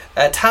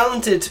 a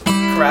talented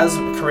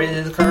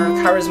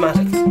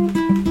charismatic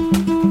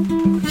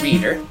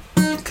reader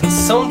can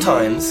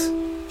sometimes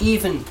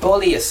even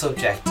bully a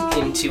subject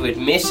into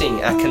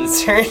admitting a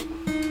concern.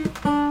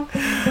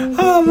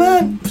 Oh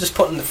man, just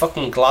putting the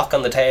fucking Glock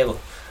on the table.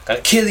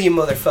 Gotta kill you,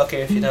 motherfucker,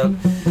 if you don't.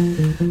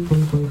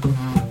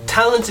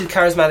 Talented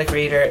charismatic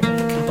reader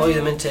can bully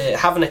them into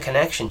having a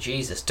connection,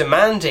 Jesus.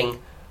 Demanding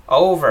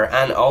over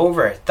and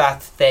over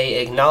that they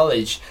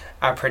acknowledge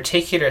a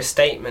particular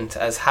statement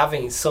as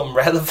having some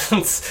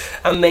relevance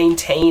and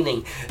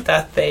maintaining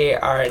that they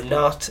are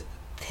not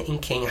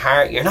thinking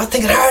hard. You're not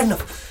thinking hard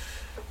enough.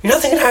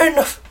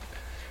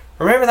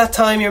 Remember that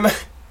time your man?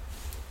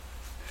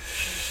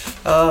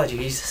 Oh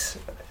Jesus!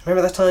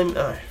 Remember that time?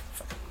 Alright.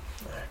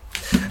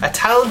 A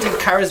talented,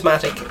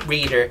 charismatic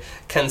reader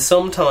can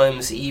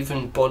sometimes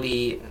even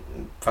bully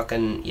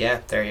fucking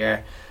there you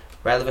are.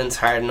 Relevance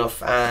hard enough.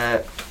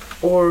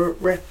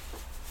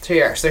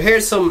 So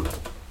here's some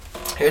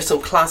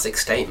classic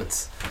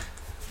statements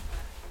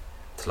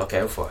to look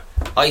out for.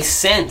 I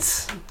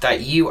sense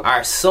that you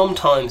are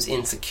sometimes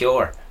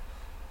insecure,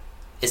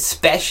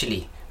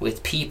 especially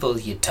with people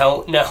you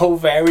don't know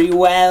very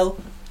well.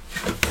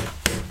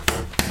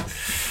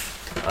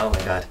 Oh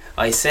my god.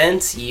 I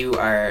sense you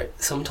are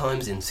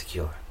sometimes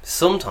insecure,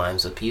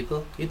 sometimes with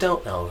people you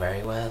don't know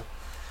very well.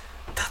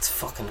 That's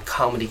fucking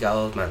comedy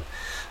gold, man.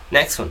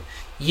 Next one.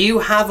 You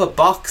have a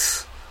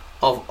box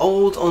of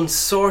old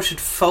unsorted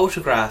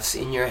photographs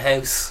in your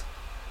house.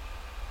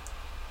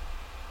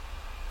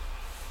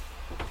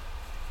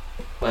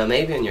 Well,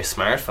 maybe on your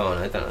smartphone.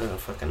 I don't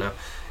fucking know.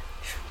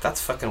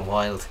 That's fucking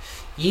wild.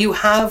 You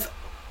have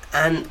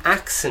an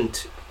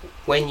accent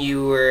when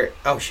you were...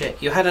 Oh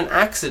shit. You had an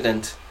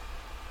accident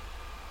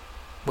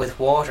with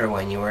water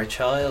when you were a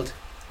child.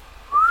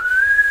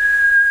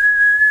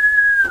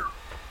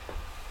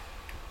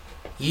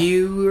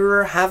 You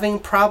were having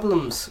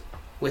problems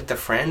with a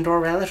friend or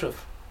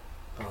relative.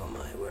 Oh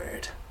my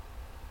word.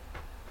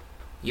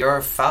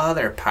 Your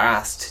father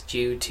passed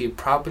due to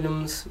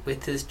problems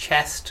with his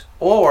chest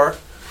or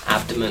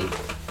abdomen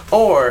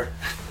or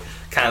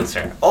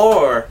cancer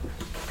or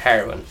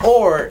heroin.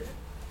 Or,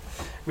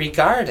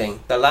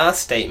 regarding the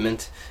last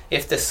statement,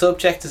 if the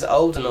subject is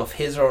old enough,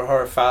 his or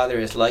her father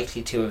is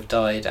likely to have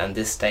died, and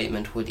this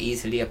statement would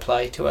easily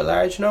apply to a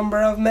large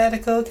number of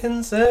medical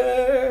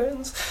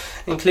concerns,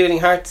 including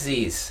heart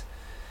disease,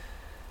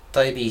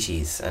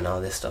 diabetes, and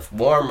all this stuff.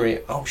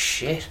 Oh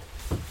shit.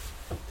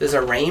 There's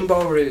a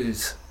rainbow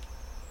ruse.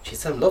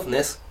 Jeez, I'm loving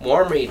this.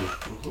 Warm reading.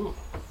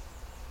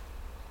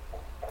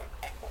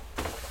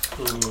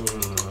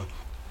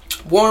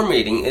 Warm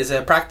reading is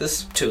a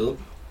practice tool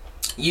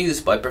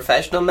used by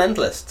professional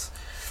mentalists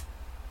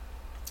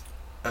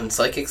and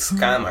psychic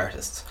scam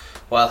artists,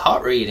 while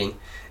hot reading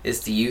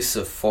is the use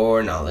of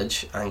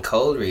foreknowledge, and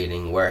cold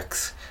reading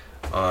works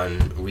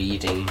on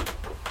reading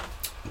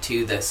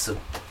to the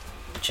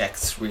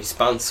subject's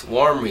response.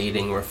 Warm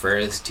reading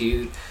refers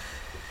to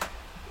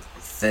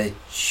the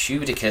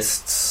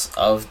Judaicists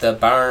of the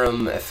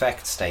Barham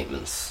effect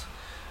statements.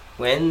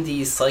 When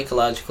these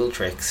psychological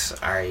tricks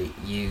are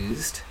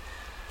used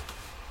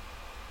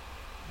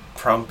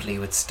promptly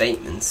with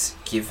statements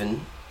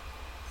given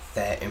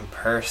the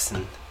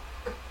impression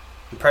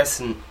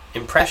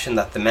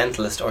that the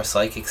mentalist or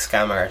psychic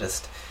scam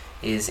artist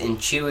is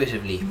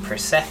intuitively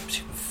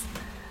perceptive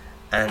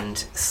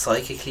and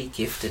psychically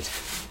gifted.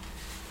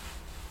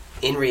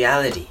 In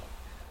reality,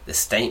 the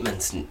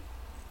statements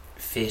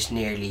fit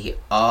nearly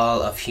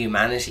all of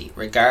humanity,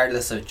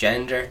 regardless of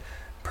gender,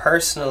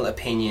 personal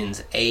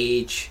opinions,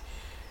 age,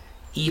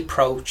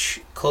 approach,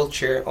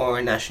 culture,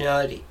 or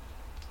nationality.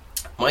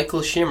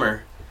 Michael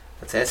Shimmer,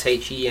 that's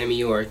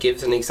S-H-E-M-E-R,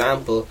 gives an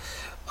example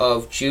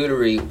of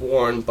jewellery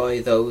worn by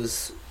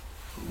those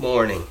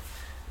mourning.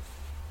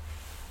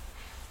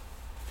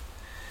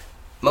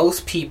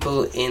 Most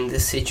people in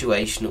this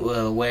situation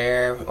will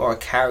wear or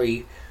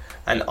carry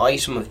an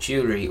item of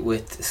jewellery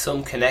with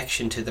some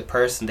connection to the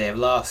person they have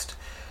lost,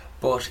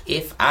 but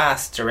if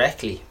asked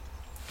directly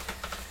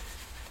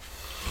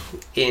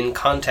in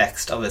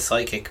context of a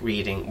psychic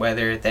reading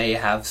whether they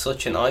have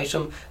such an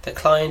item, the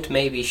client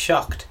may be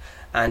shocked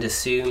and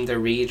assume the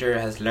reader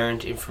has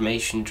learned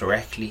information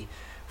directly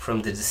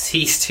from the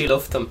deceased who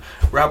loved them.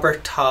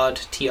 Robert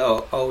Todd,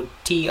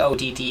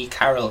 T-O-D-D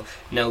Carroll,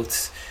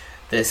 notes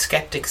the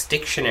Skeptic's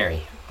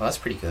Dictionary, well, that's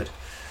pretty good,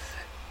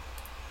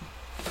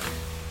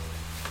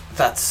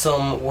 that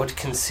some would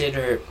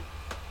consider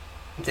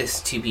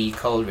this to be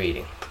cold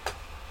reading.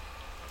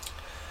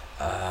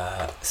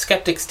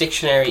 Skeptic's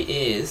Dictionary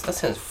is, that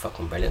sounds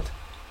fucking brilliant.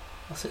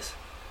 What's this?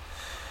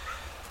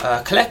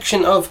 A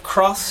collection of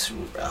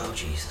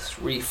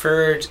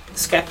referred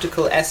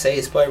skeptical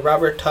essays by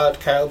Robert Todd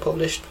Carroll,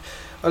 published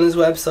on his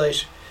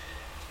website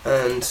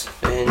and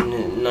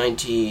in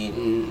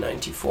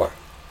 1994.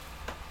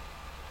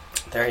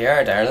 There you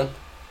are, darling.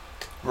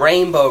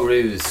 Rainbow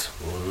Ruse.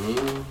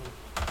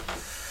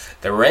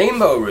 The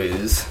Rainbow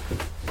Ruse.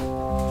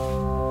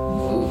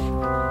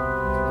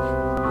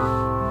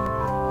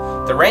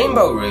 The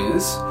Rainbow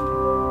Ruse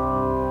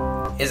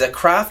is a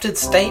crafted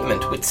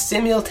statement which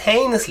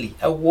simultaneously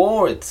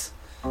awards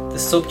the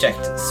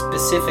subject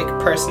specific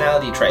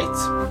personality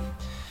traits,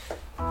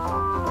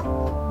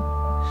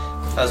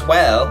 as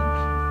well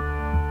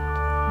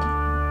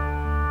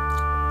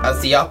as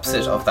the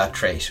opposite of that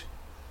trait.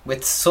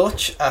 With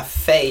such a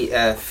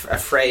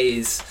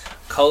phrase,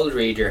 cold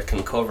reader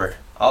can cover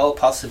all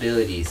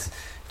possibilities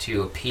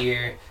to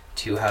appear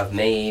to have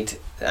made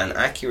an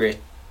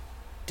accurate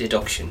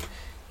deduction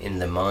in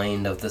the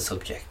mind of the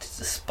subject,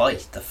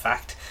 despite the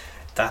fact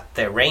that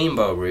the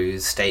Rainbow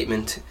Ruse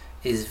statement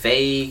is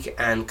vague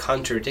and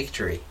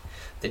contradictory.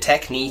 The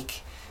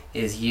technique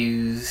is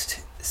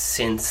used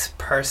since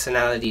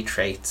personality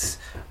traits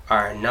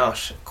are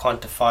not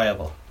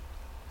quantifiable.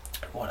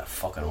 What a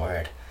fucking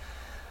word.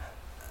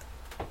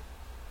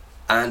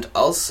 And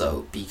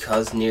also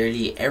because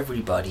nearly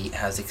everybody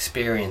has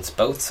experienced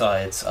both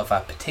sides of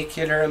a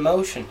particular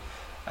emotion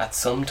at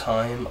some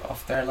time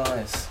of their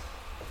lives.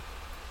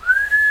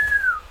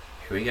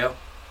 Here we go.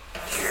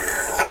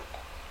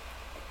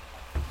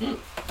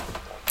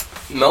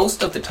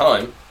 Most of the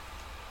time,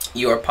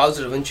 you are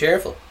positive and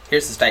cheerful.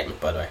 Here's the statement,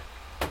 by the way.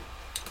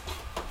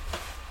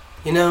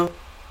 You know,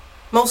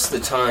 most of the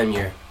time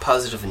you're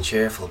positive and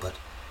cheerful, but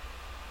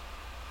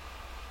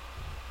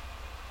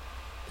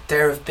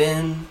there have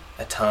been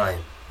a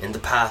time in the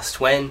past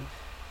when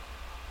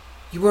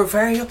you were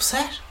very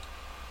upset.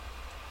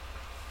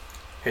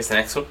 Here's the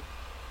next one.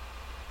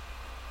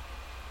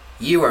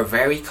 You are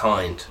very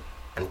kind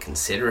and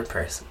considerate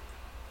person,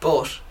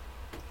 but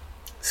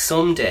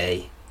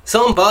someday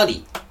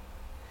somebody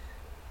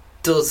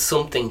does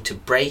something to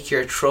break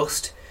your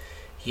trust,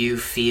 you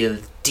feel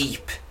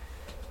deep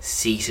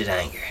seated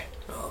anger.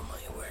 Oh my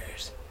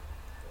word.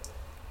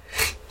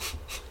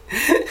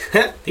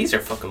 These are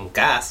fucking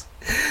gas.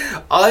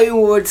 I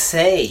would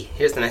say,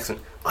 here's the next one,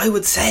 I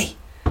would say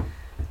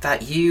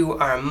that you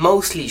are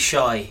mostly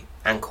shy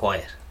and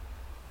quiet,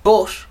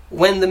 but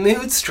when the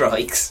mood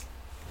strikes,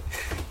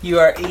 you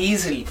are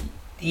easily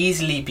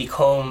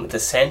become the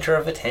centre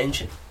of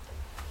attention.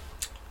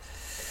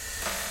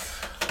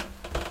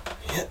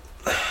 Yeah.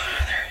 There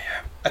you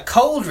are. A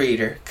cold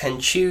reader can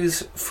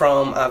choose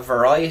from a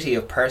variety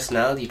of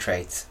personality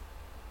traits.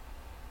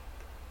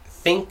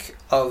 Think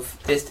of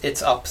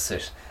its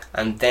opposite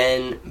and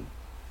then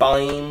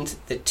bind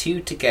the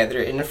two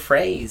together in a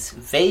phrase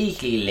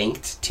vaguely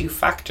linked to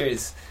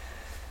factors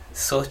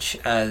such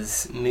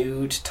as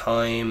mood,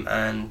 time,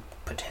 and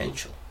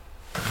potential.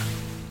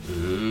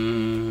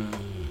 Ooh.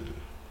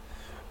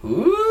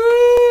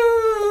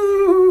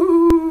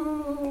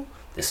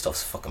 This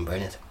stuff's fucking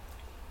brilliant.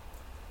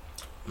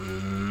 Oh,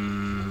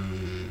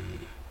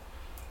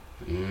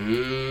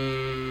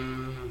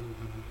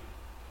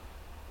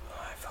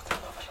 I fucking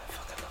love it.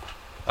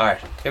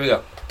 Alright, here we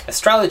go.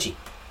 Astrology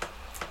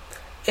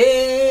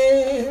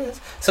is...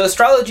 So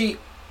astrology...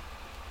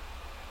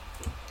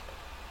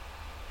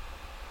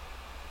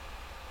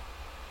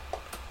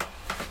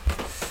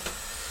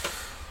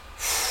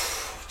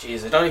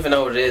 Jeez, I don't even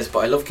know what it is, but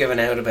I love giving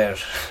out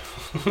about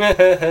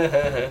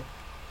it.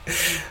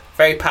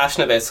 Very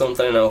passionate about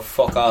something I know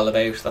fuck all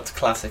about. That's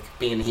classic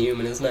being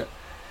human, isn't it?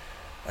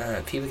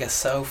 People get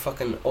so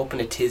fucking up in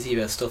a tizzy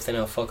about stuff they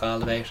know fuck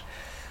all about.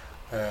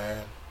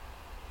 There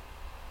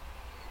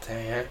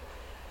you are.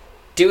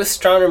 Do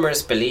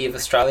astronomers believe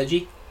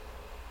astrology?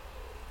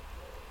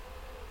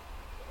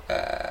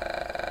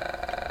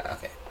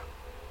 Okay.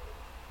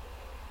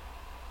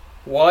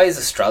 Why is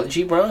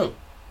astrology wrong?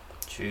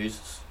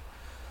 Jesus.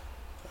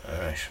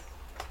 Alright.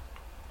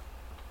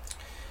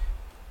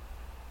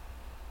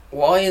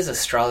 Why is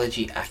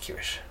astrology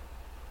accurate?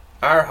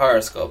 Are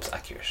horoscopes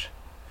accurate?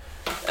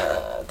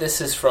 This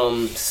is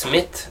from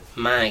Smith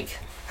Mag.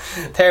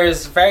 There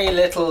is very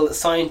little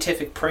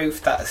scientific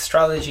proof that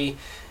astrology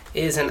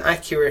is an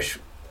accurate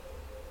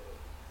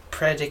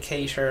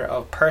predicator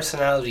of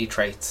personality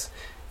traits,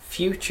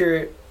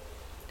 future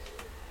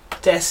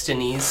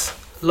destinies,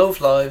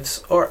 love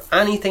lives, or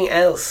anything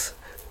else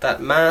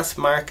that mass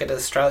market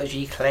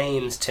astrology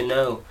claims to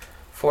know.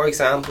 For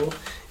example,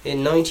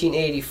 in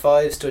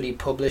 1985 study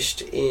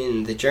published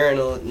in the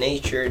journal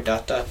Nature ...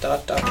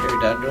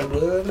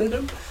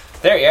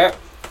 There you are.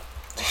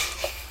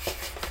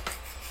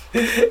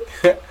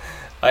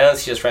 I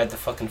honestly just read the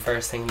fucking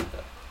first thing.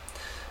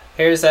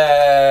 Here's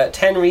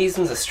 10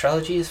 reasons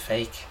astrology is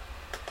fake.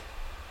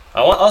 I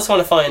also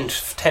want to find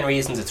 10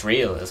 reasons it's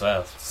real as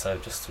well. So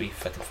just to see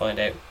if I can find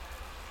out.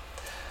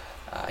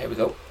 Here we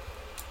go.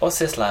 What's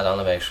this lad on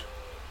about?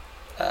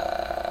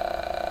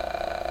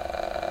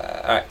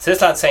 Alright, so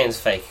this lad's saying it's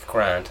fake.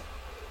 Grand.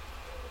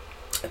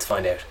 Let's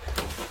find out.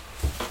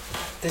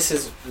 This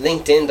is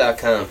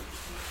LinkedIn.com.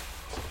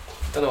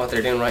 Don't know what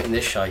they're doing right in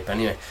this shite, but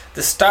anyway.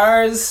 The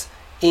stars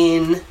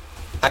in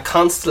a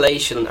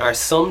constellation are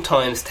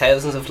sometimes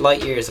thousands of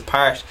light years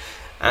apart,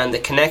 and the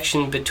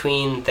connection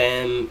between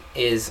them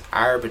is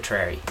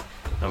arbitrary.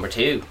 Number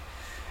 2.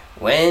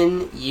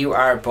 When you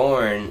are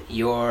born,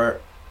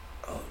 your...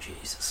 Oh,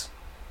 Jesus.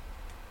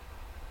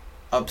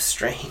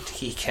 Obstrained,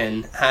 he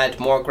can had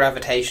more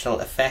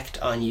gravitational effect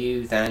on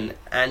you than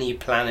any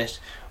planet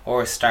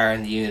or star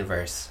in the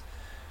universe.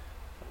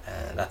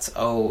 That's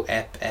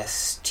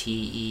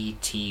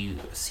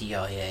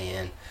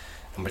OFSTETCIAN.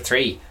 Number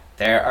 3.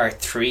 There are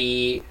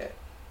 3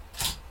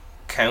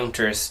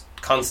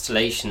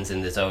 constellations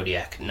in the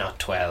zodiac, not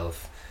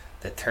 12.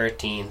 The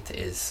 13th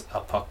is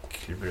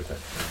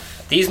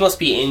Apocalypse. These must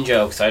be in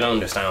jokes. I don't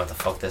understand what the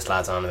fuck this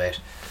lad's on about.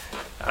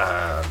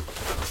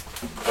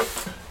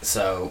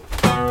 So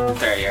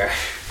there you are.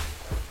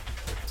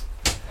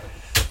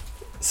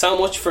 So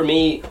much for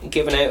me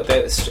giving out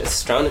about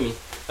astronomy.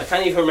 I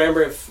can't even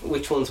remember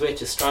which one's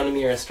which,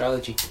 astronomy or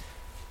astrology.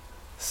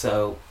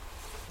 So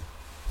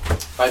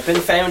I've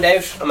been found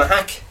out. I'm a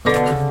hack.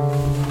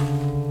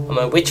 I'm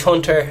a witch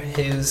hunter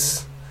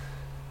who's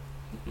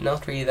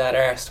not really that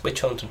arsed.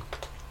 Witch hunting.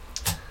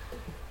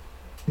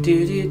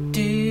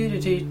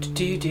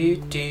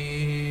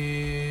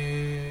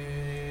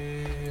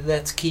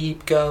 Let's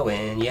keep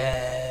going,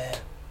 yeah.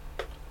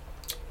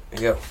 There we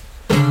go.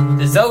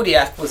 The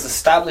zodiac was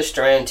established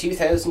around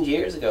 2,000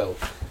 years ago.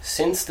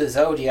 Since the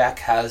zodiac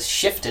has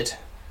shifted,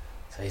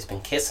 so he's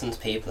been kissing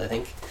people, I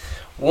think,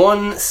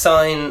 one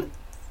sign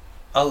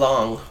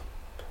along.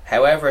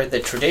 However,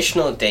 the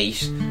traditional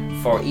date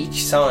for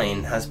each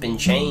sign has been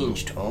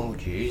changed. Oh,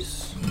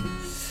 jeez.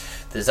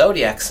 The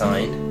zodiac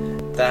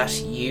sign that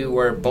you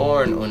were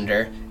born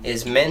under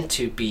is meant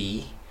to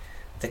be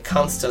the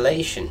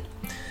constellation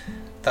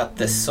that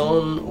the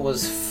sun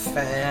was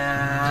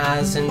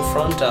fast in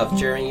front of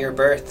during your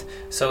birth.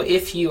 So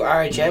if you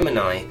are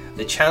Gemini,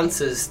 the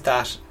chances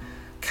that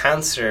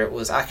Cancer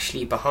was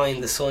actually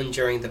behind the sun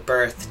during the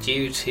birth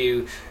due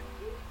to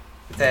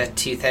the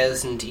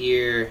 2,000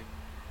 year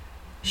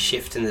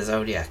shift in the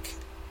zodiac.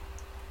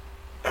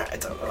 I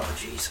don't know. Oh,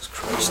 Jesus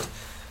Christ.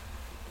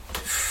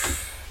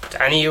 Do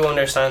any of you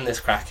understand this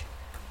crack?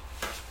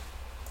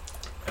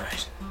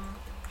 Alright.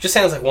 Just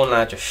sounds like one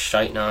lad just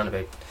shiting on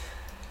about.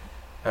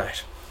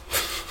 Alright.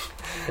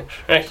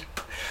 Right.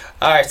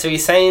 Alright, so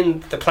he's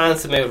saying the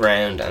planets have moved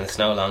around and it's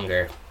no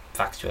longer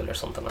factual or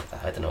something like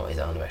that. I don't know what he's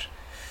on about.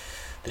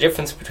 The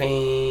difference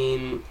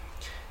between...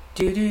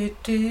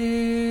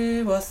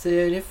 What's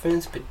the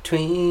difference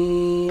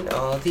between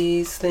all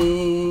these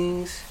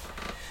things?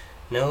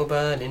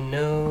 Nobody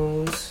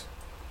knows.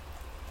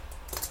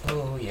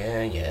 Oh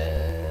yeah,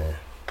 yeah.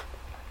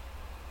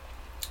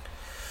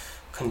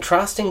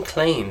 Contrasting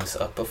claims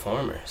of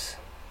performers.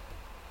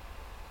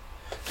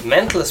 The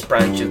mentalist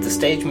branch of the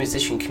stage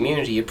musician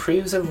community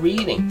approves of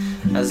reading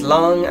as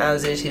long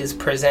as it is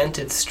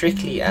presented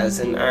strictly as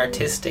an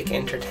artistic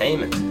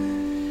entertainment.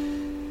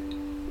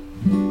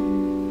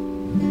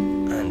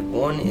 And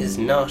one is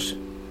not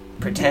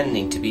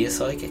pretending to be a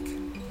psychic.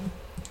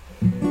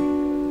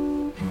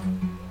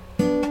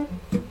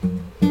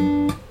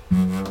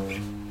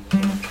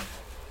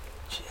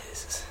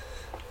 Jesus.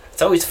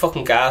 It's always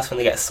fucking gas when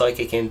they get a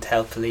psychic in to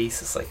help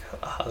police. It's like,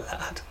 oh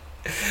lad.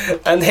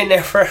 And they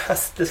never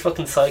ask the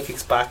fucking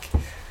psychics back.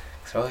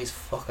 They're always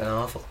fucking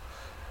awful.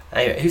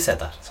 Anyway, who said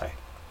that? Sorry.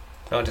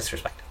 No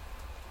disrespect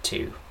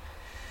to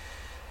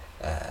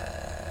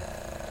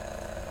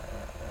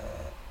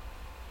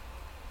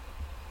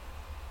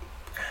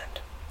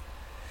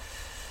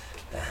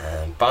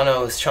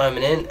Bono is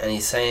chiming in and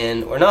he's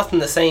saying, we're not in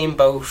the same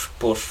boat,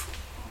 but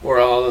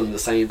we're all in the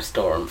same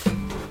storm.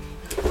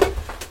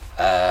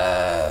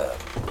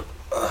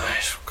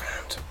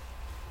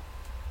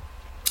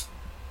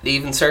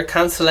 Leave insert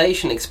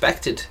cancellation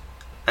expected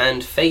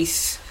and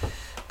face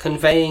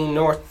conveying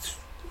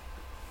north,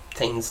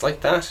 things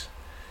like that.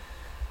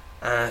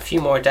 A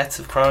few more deaths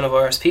of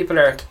coronavirus. People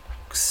are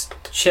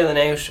chilling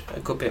out a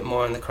good bit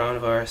more on the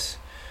coronavirus.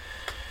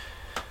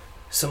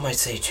 Some might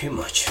say too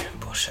much,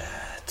 but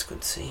it's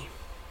good to see.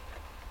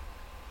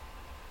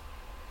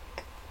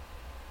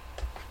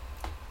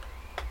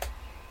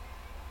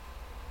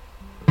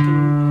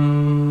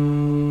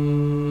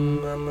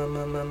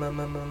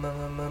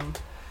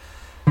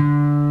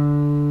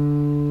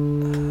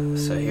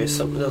 So here's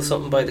a little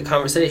something by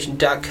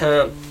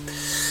theconversation.com.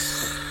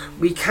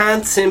 We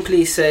can't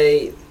simply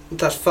say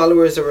that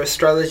followers of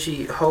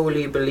astrology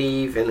wholly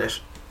believe in it,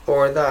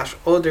 or that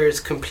others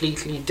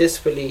completely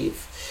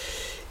disbelieve.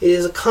 It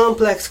is a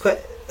complex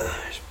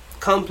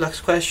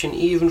question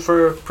even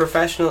for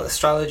professional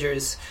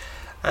astrologers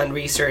and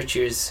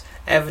researchers.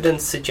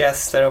 Evidence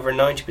suggests that over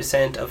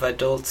 90% of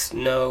adults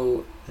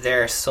know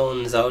their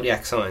sun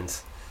zodiac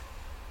signs.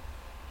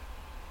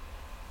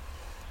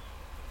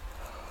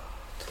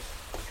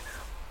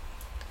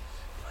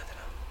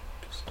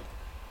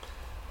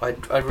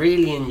 I'd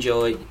really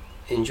enjoy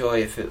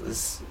if it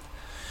was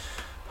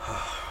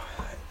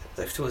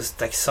if there was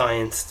like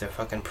science to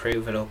fucking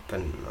prove it up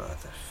and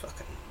the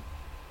fucking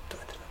I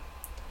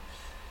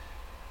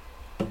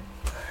don't know.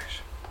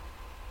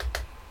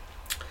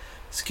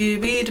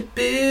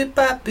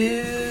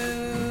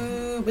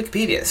 Scooby-Doo-Boo-Ba-Boo.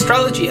 Wikipedia.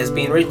 Astrology has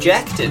been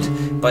rejected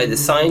by the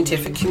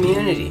scientific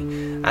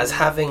community as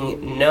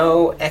having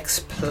no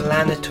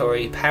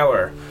explanatory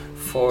power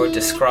for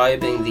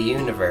describing the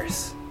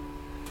universe.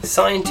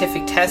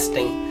 Scientific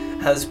testing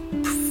has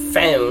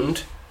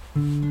found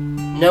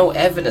no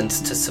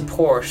evidence to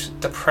support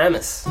the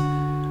premise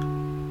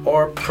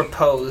or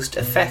proposed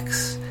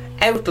effects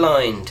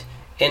outlined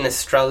in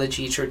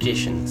astrology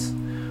traditions.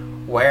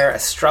 Where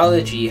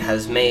astrology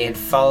has made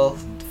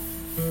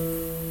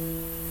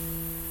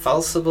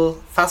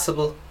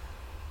falsifiable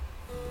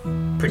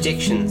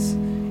predictions,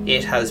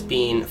 it has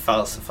been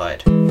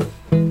falsified. There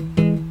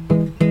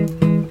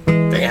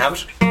you have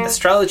it.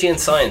 Astrology and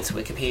science,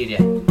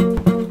 Wikipedia.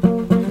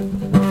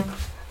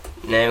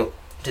 Now,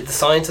 did the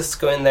scientists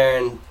go in there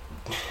and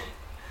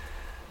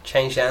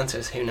change the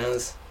answers? Who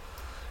knows?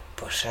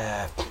 But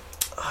I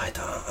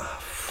don't.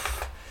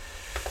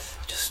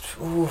 Just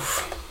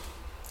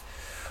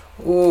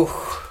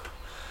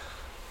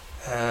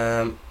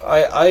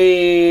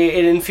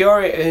it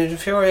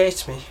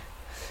infuriates me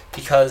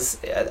because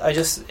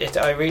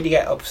I really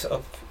get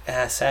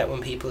upset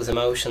when people's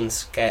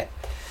emotions get.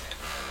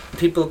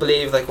 People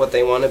believe like what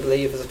they want to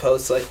believe as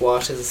opposed to like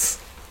what is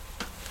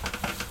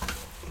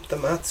the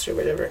maths or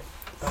whatever.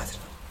 I don't know.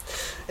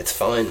 It's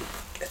fine.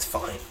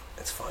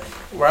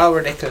 We're all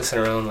ridiculous in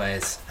our own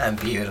ways and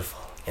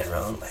beautiful in our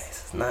own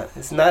ways.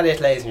 Isn't that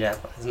it, ladies and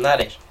gentlemen? Isn't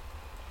that it?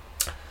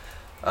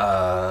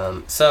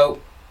 So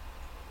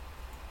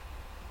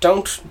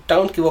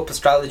don't give up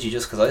astrology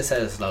just because I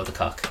said it's a load of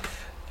cock.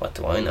 What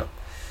do I know?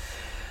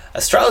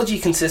 Astrology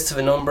consists of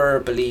a number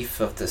of belief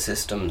of the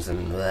systems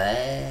and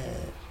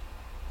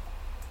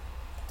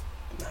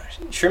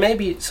sure,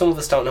 maybe some of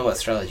us don't know what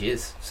astrology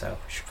is, so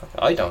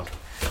I don't.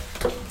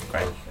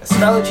 Right.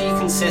 Astrology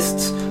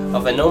consists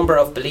of a number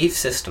of belief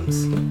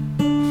systems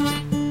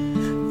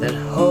that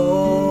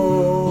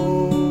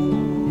hold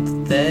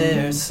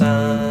their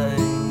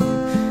sign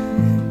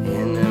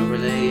in a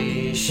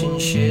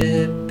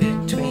relationship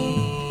between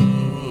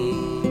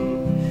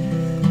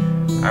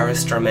our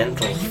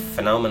instrumental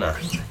phenomena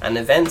and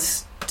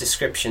events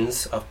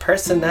descriptions of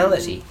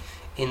personality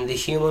in the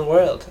human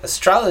world.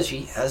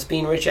 Astrology has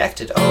been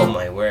rejected, oh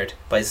my word,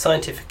 by the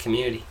scientific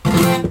community.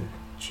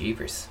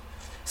 Jeepers.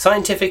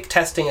 Scientific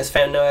testing has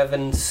found no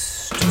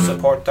evidence to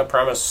support the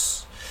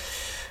premise.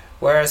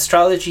 Where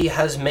astrology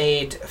has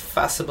made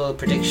falsifiable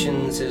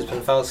predictions, it has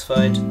been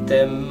falsified.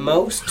 The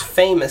most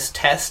famous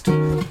test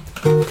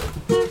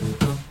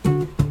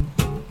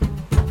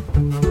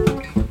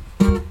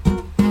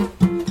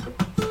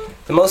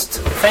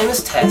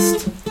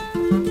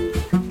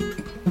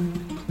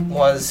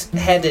was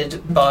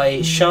headed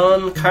by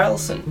Sean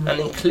Carlson and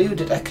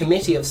included a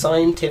committee of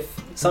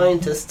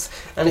scientists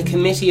and a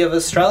committee of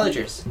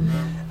astrologers,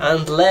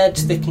 and led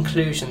to the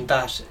conclusion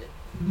that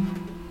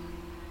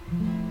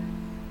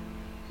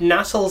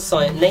natal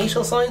science,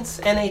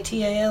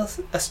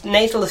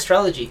 natal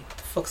astrology, what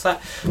the fuck's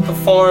that?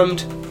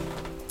 Performed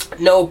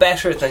no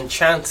better than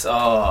chance.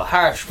 Oh,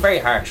 harsh, very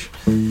harsh.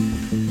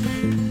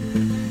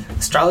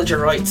 Astrologer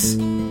writes,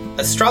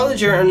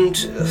 astrologer and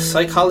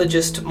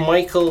psychologist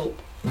Michael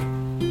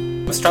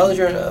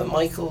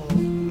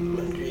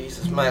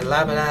Jesus, my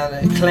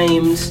labadada,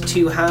 claimed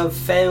to have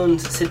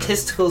found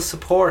statistical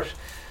support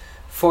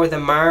for the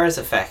Mars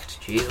effect.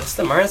 Jeez, what's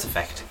the Mars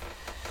effect?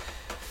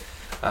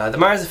 The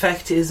Mars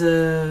effect is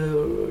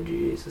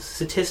a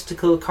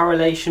statistical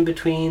correlation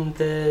between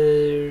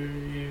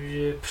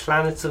the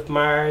planets of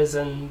Mars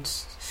and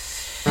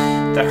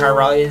the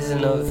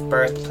horizon of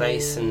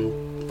birthplace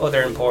and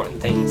other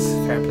important things.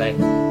 Fair play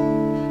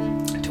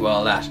to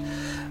all that.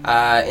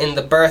 In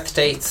the birth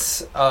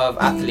dates of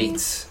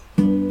athletes.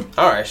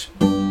 Alright.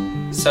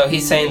 So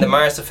he's saying the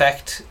Mars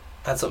effect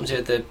had something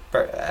to do with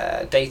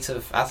the dates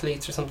of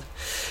athletes or something.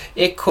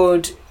 It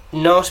could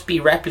not be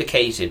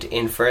replicated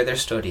in further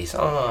studies.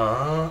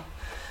 Aww.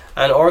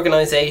 And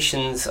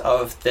organisations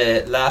of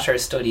the latter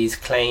studies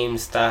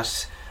claims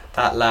that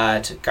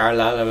lad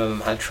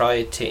Garlallam had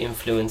tried to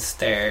influence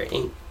their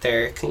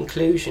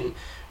conclusion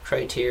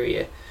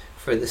criteria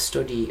for the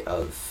study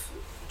of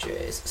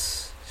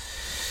Jesus.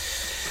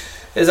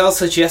 It is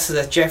also suggested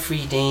that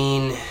Jeffrey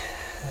Dean,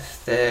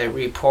 the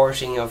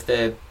reporting of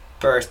the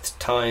birth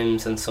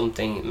times and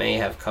something may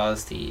have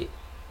caused the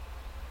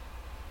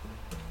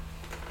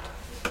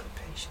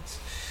patients.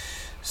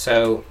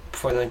 So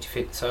before the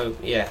 1950s, so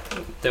yeah,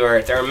 they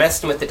were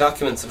messing with the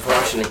documents,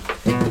 unfortunately.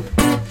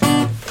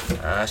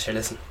 Sure,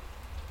 listen.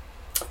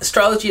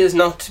 Astrology is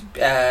not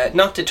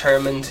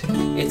determined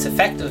its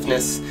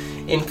effectiveness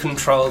in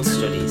controlled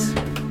studies,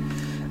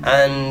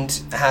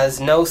 and has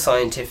no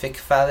scientific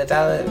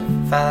validity,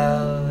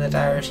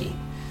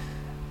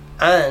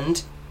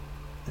 and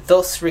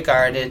thus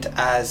regarded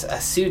as a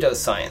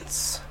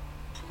pseudoscience.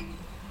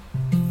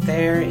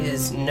 There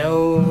is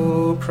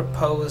no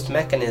proposed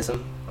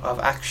mechanism of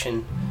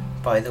action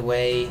by the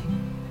way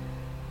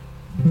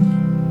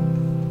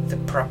the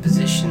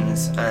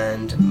propositions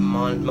and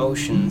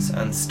motions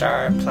and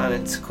star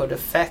planets could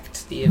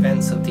affect the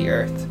events of the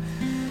Earth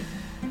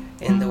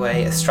in the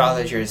way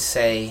astrologers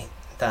say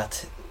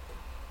that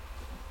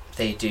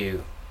they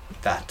do,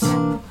 that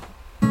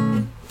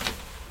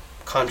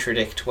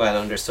contradict well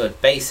understood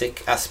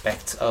basic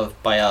aspects of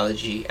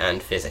biology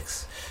and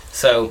physics.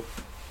 So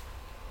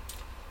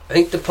I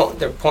think this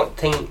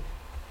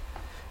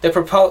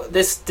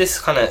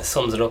kind of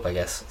sums it up, I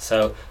guess.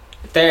 So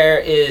there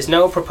is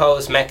no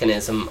proposed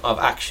mechanism of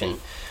action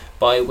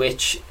by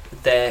which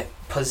the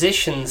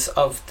positions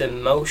of the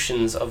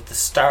motions of the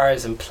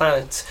stars and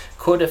planets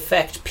could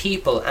affect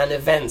people and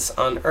events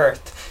on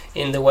Earth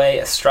in the way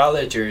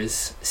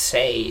astrologers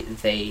say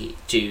they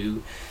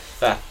do,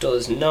 that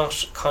does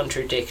not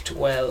contradict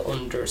well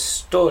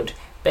understood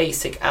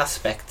basic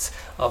aspects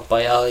of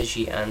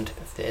biology and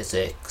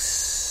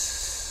physics.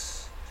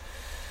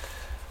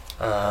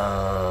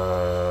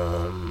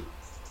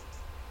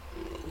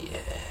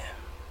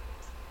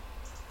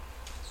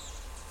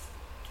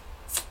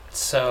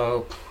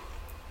 So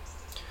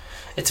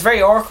it's a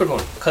very awkward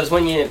one, because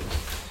when you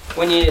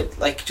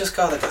like just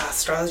go like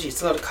astrology,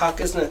 it's a lot of cock,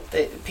 isn't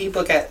it?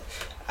 People get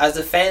as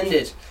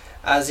offended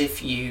as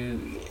if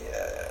you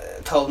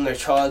told them their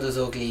child was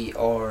ugly,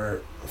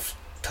 or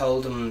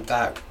told them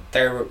that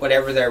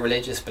whatever their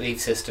religious belief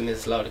system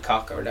is a load of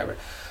cock or whatever.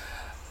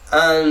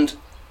 And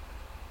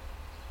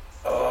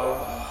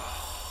I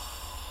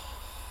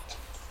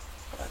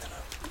don't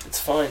know.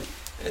 It's fine.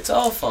 It's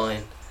all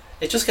fine.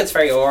 It just gets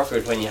very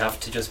awkward when you have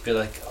to just be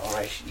like,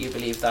 alright, you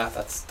believe that,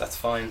 that's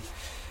fine.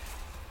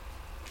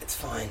 It's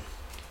fine.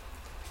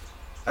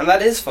 And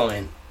that is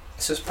fine.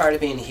 It's just part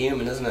of being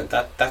human, isn't it?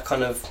 That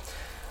kind of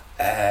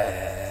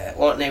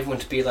wanting everyone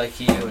to be like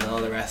you and all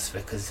the rest of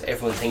it, because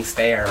everyone thinks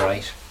they are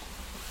right.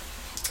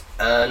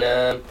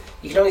 And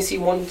you can only see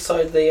one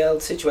side of the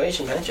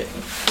situation, can't you?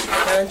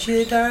 Can't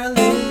you,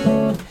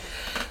 darling?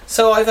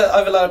 So I've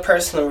a lot of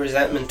personal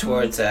resentment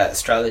towards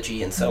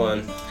astrology and so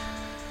on.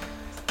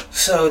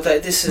 So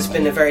this has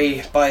been a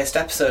very biased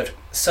episode.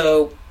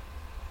 So,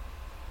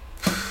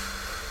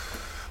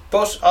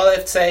 but all I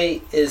have to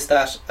say is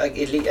that I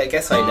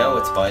guess I know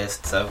it's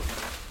biased. So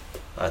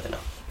I don't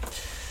know.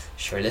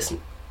 Sure, listen.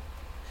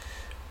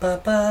 Ba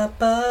ba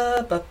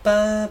ba ba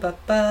ba ba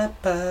ba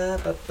ba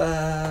ba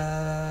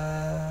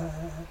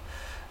ba.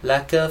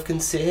 Lack of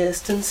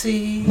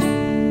consistency.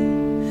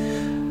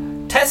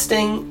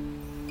 Testing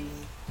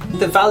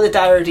the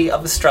validity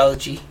of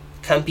astrology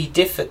can be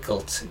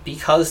difficult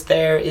because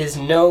there is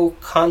no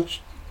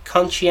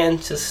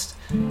consensus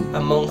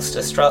amongst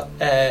astrologers.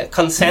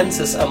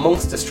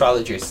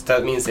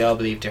 That means they all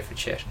believe different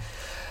shit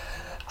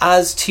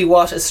as to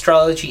what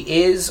astrology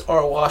is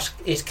or what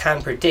it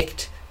can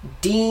predict.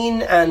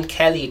 Dean and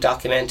Kelly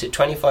documented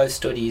 25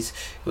 studies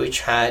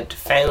which had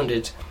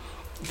found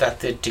that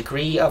the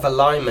degree of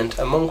alignment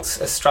amongst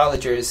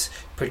astrologers'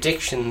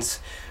 predictions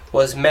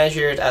was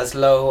measured as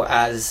low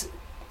as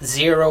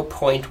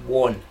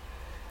 0.1.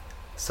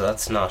 So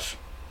that's not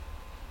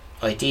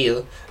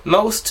ideal,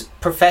 most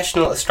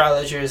professional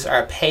astrologers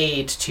are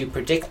paid to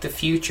predict the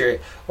future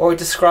or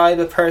describe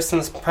a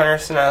person's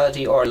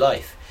personality or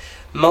life.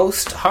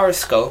 Most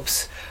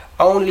horoscopes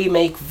only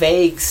make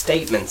vague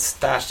statements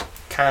that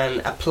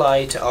can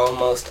apply to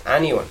almost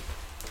anyone.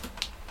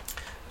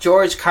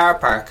 George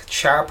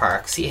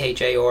Carpark,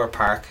 C-H-A-R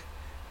Park,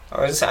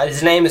 or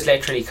his name is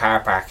literally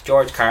Carpark,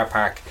 George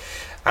Carpark,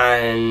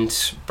 and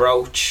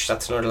Broach,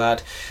 that's another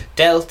lad,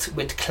 dealt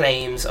with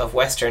claims of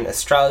Western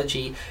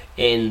astrology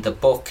in the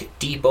book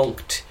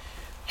Debunked!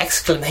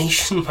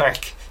 Exclamation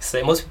mark. So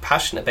they must be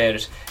passionate about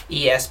it.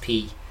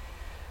 ESP.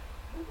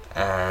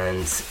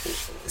 And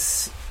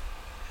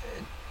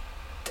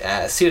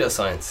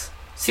pseudoscience.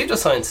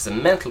 Pseudoscience is a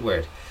mental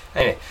word.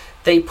 Anyway,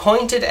 they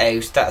pointed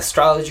out that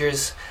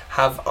astrologers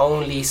have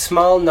only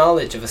small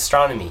knowledge of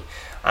astronomy,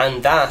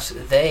 and that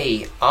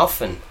they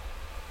often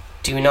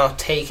do not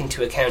take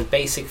into account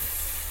basic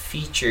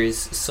features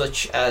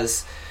such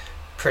as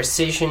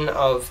precession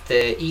of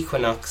the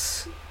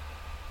equinox,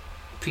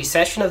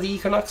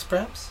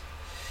 perhaps,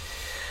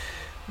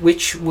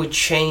 which would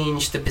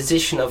change the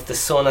position of the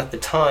sun at the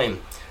time.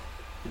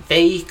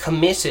 They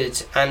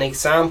committed an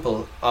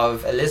example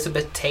of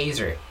Elizabeth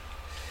Taylor,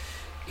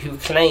 who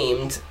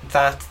claimed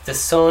that the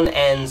sun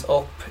ends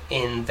up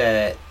in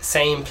the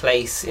same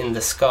place in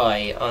the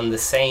sky on the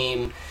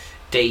same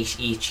date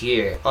each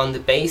year. On the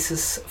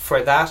basis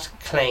for that,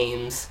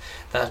 claims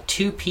that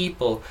two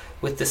people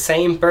with the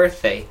same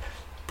birthday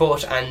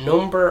but a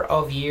number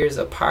of years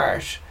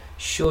apart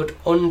should,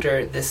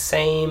 under the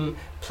same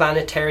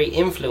planetary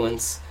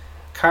influence.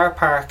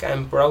 Carpark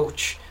and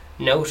Broach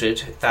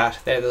noted that,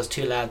 there those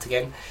two lads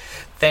again,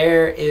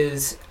 there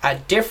is a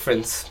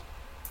difference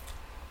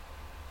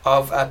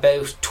of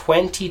about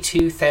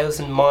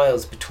 22,000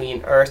 miles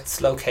between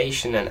Earth's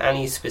location and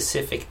any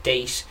specific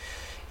date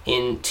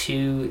in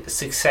 2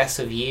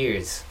 successive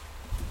years,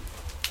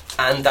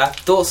 and that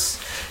thus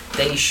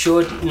they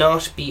should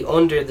not be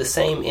under the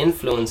same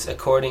influence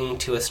according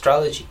to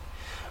astrology.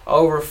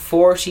 Over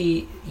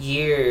 40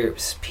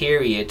 years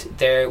period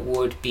there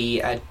would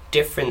be a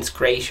difference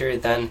greater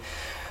than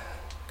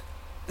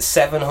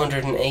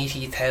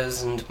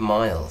 780,000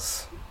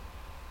 miles.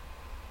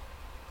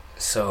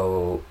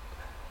 So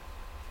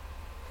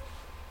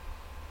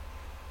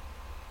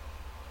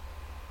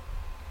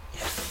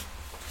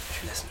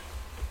listen.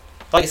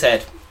 Like I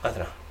said, I don't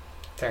know.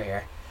 There you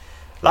are.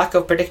 Lack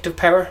of predictive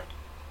power.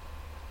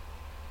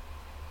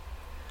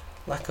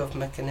 Lack of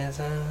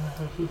mechanism.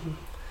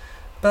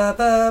 Ba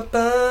ba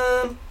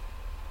ba.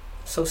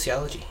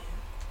 Sociology.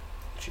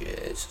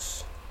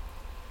 Jesus.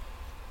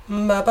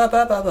 Ba ba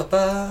ba ba ba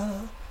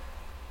ba.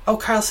 Oh,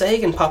 Carl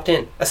Sagan popped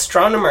in.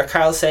 Astronomer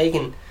Carl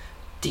Sagan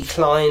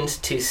declined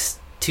to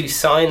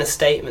sign a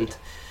statement.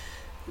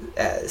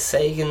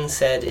 Sagan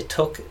said it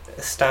took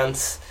a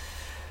stance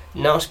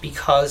not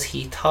because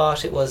he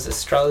thought it was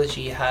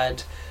astrology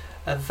had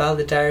a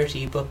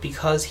validity, but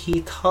because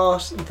he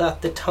thought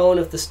that the tone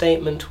of the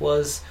statement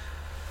was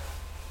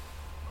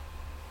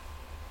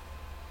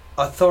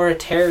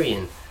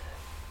authoritarian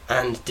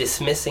and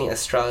dismissing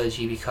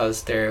astrology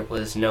because there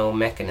was no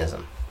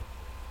mechanism.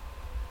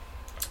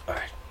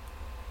 Alright.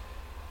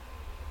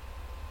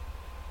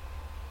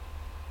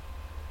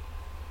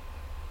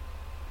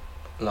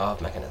 Law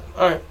of mechanism.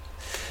 Alright.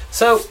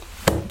 So,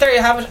 there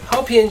you have it.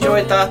 Hope you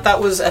enjoyed that.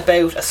 That was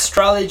about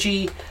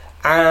astrology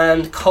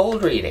and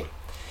cold reading.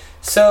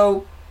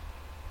 So,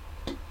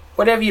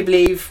 whatever you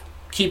believe,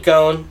 keep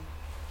going,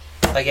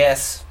 I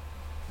guess.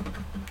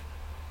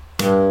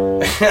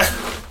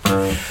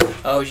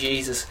 Oh,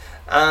 Jesus.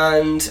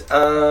 And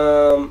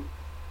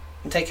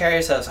take care of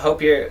yourselves. I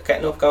hope you're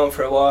getting up, going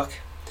for a walk.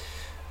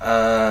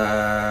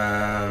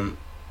 Hard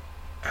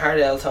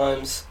L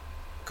times.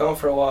 Going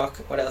for a walk.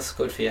 What else is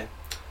good for you?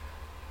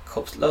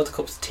 Loads of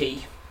cups of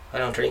tea. I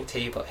don't drink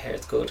tea, but here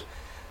it's good.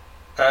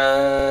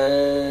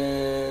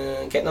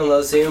 Getting on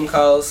those Zoom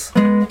calls,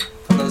 on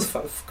those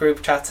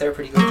group chats, they're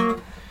pretty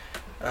good.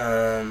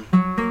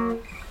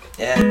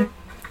 Yeah,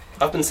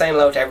 I've been saying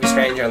hello to every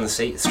stranger on the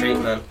street,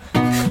 man.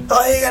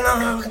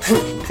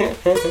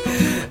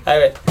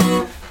 Anyway,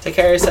 take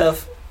care of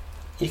yourself.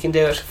 You can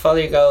do it. Follow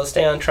your goals.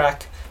 Stay on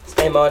track.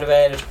 Stay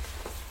motivated.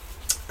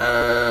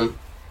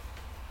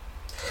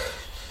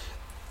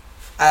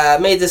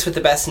 Made this with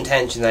the best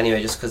intentions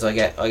anyway, just because I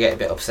get a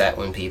bit upset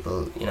when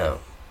people,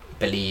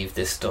 believe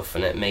this stuff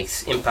and it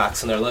makes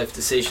impacts on their life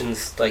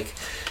decisions. Like,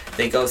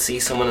 they go see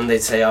someone and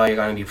they'd say, oh, you're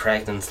going to be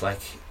pregnant like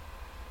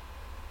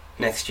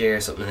next year or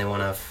something, and they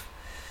want to have,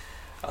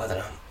 I don't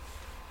know,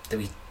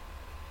 they'll be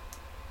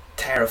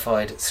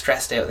terrified,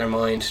 stressed out of their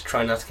mind,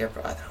 trying not to get,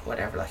 I don't know,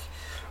 whatever, like,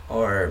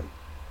 or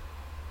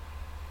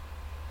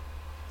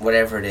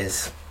whatever it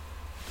is.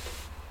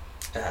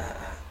 It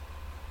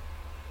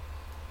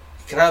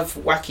can have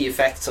wacky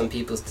effects on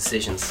people's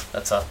decisions,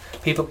 that's all.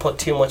 People put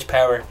too much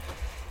power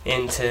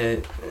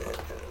into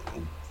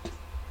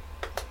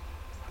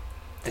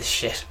this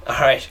shit.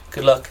 Alright,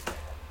 good luck.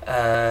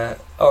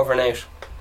 Over and out.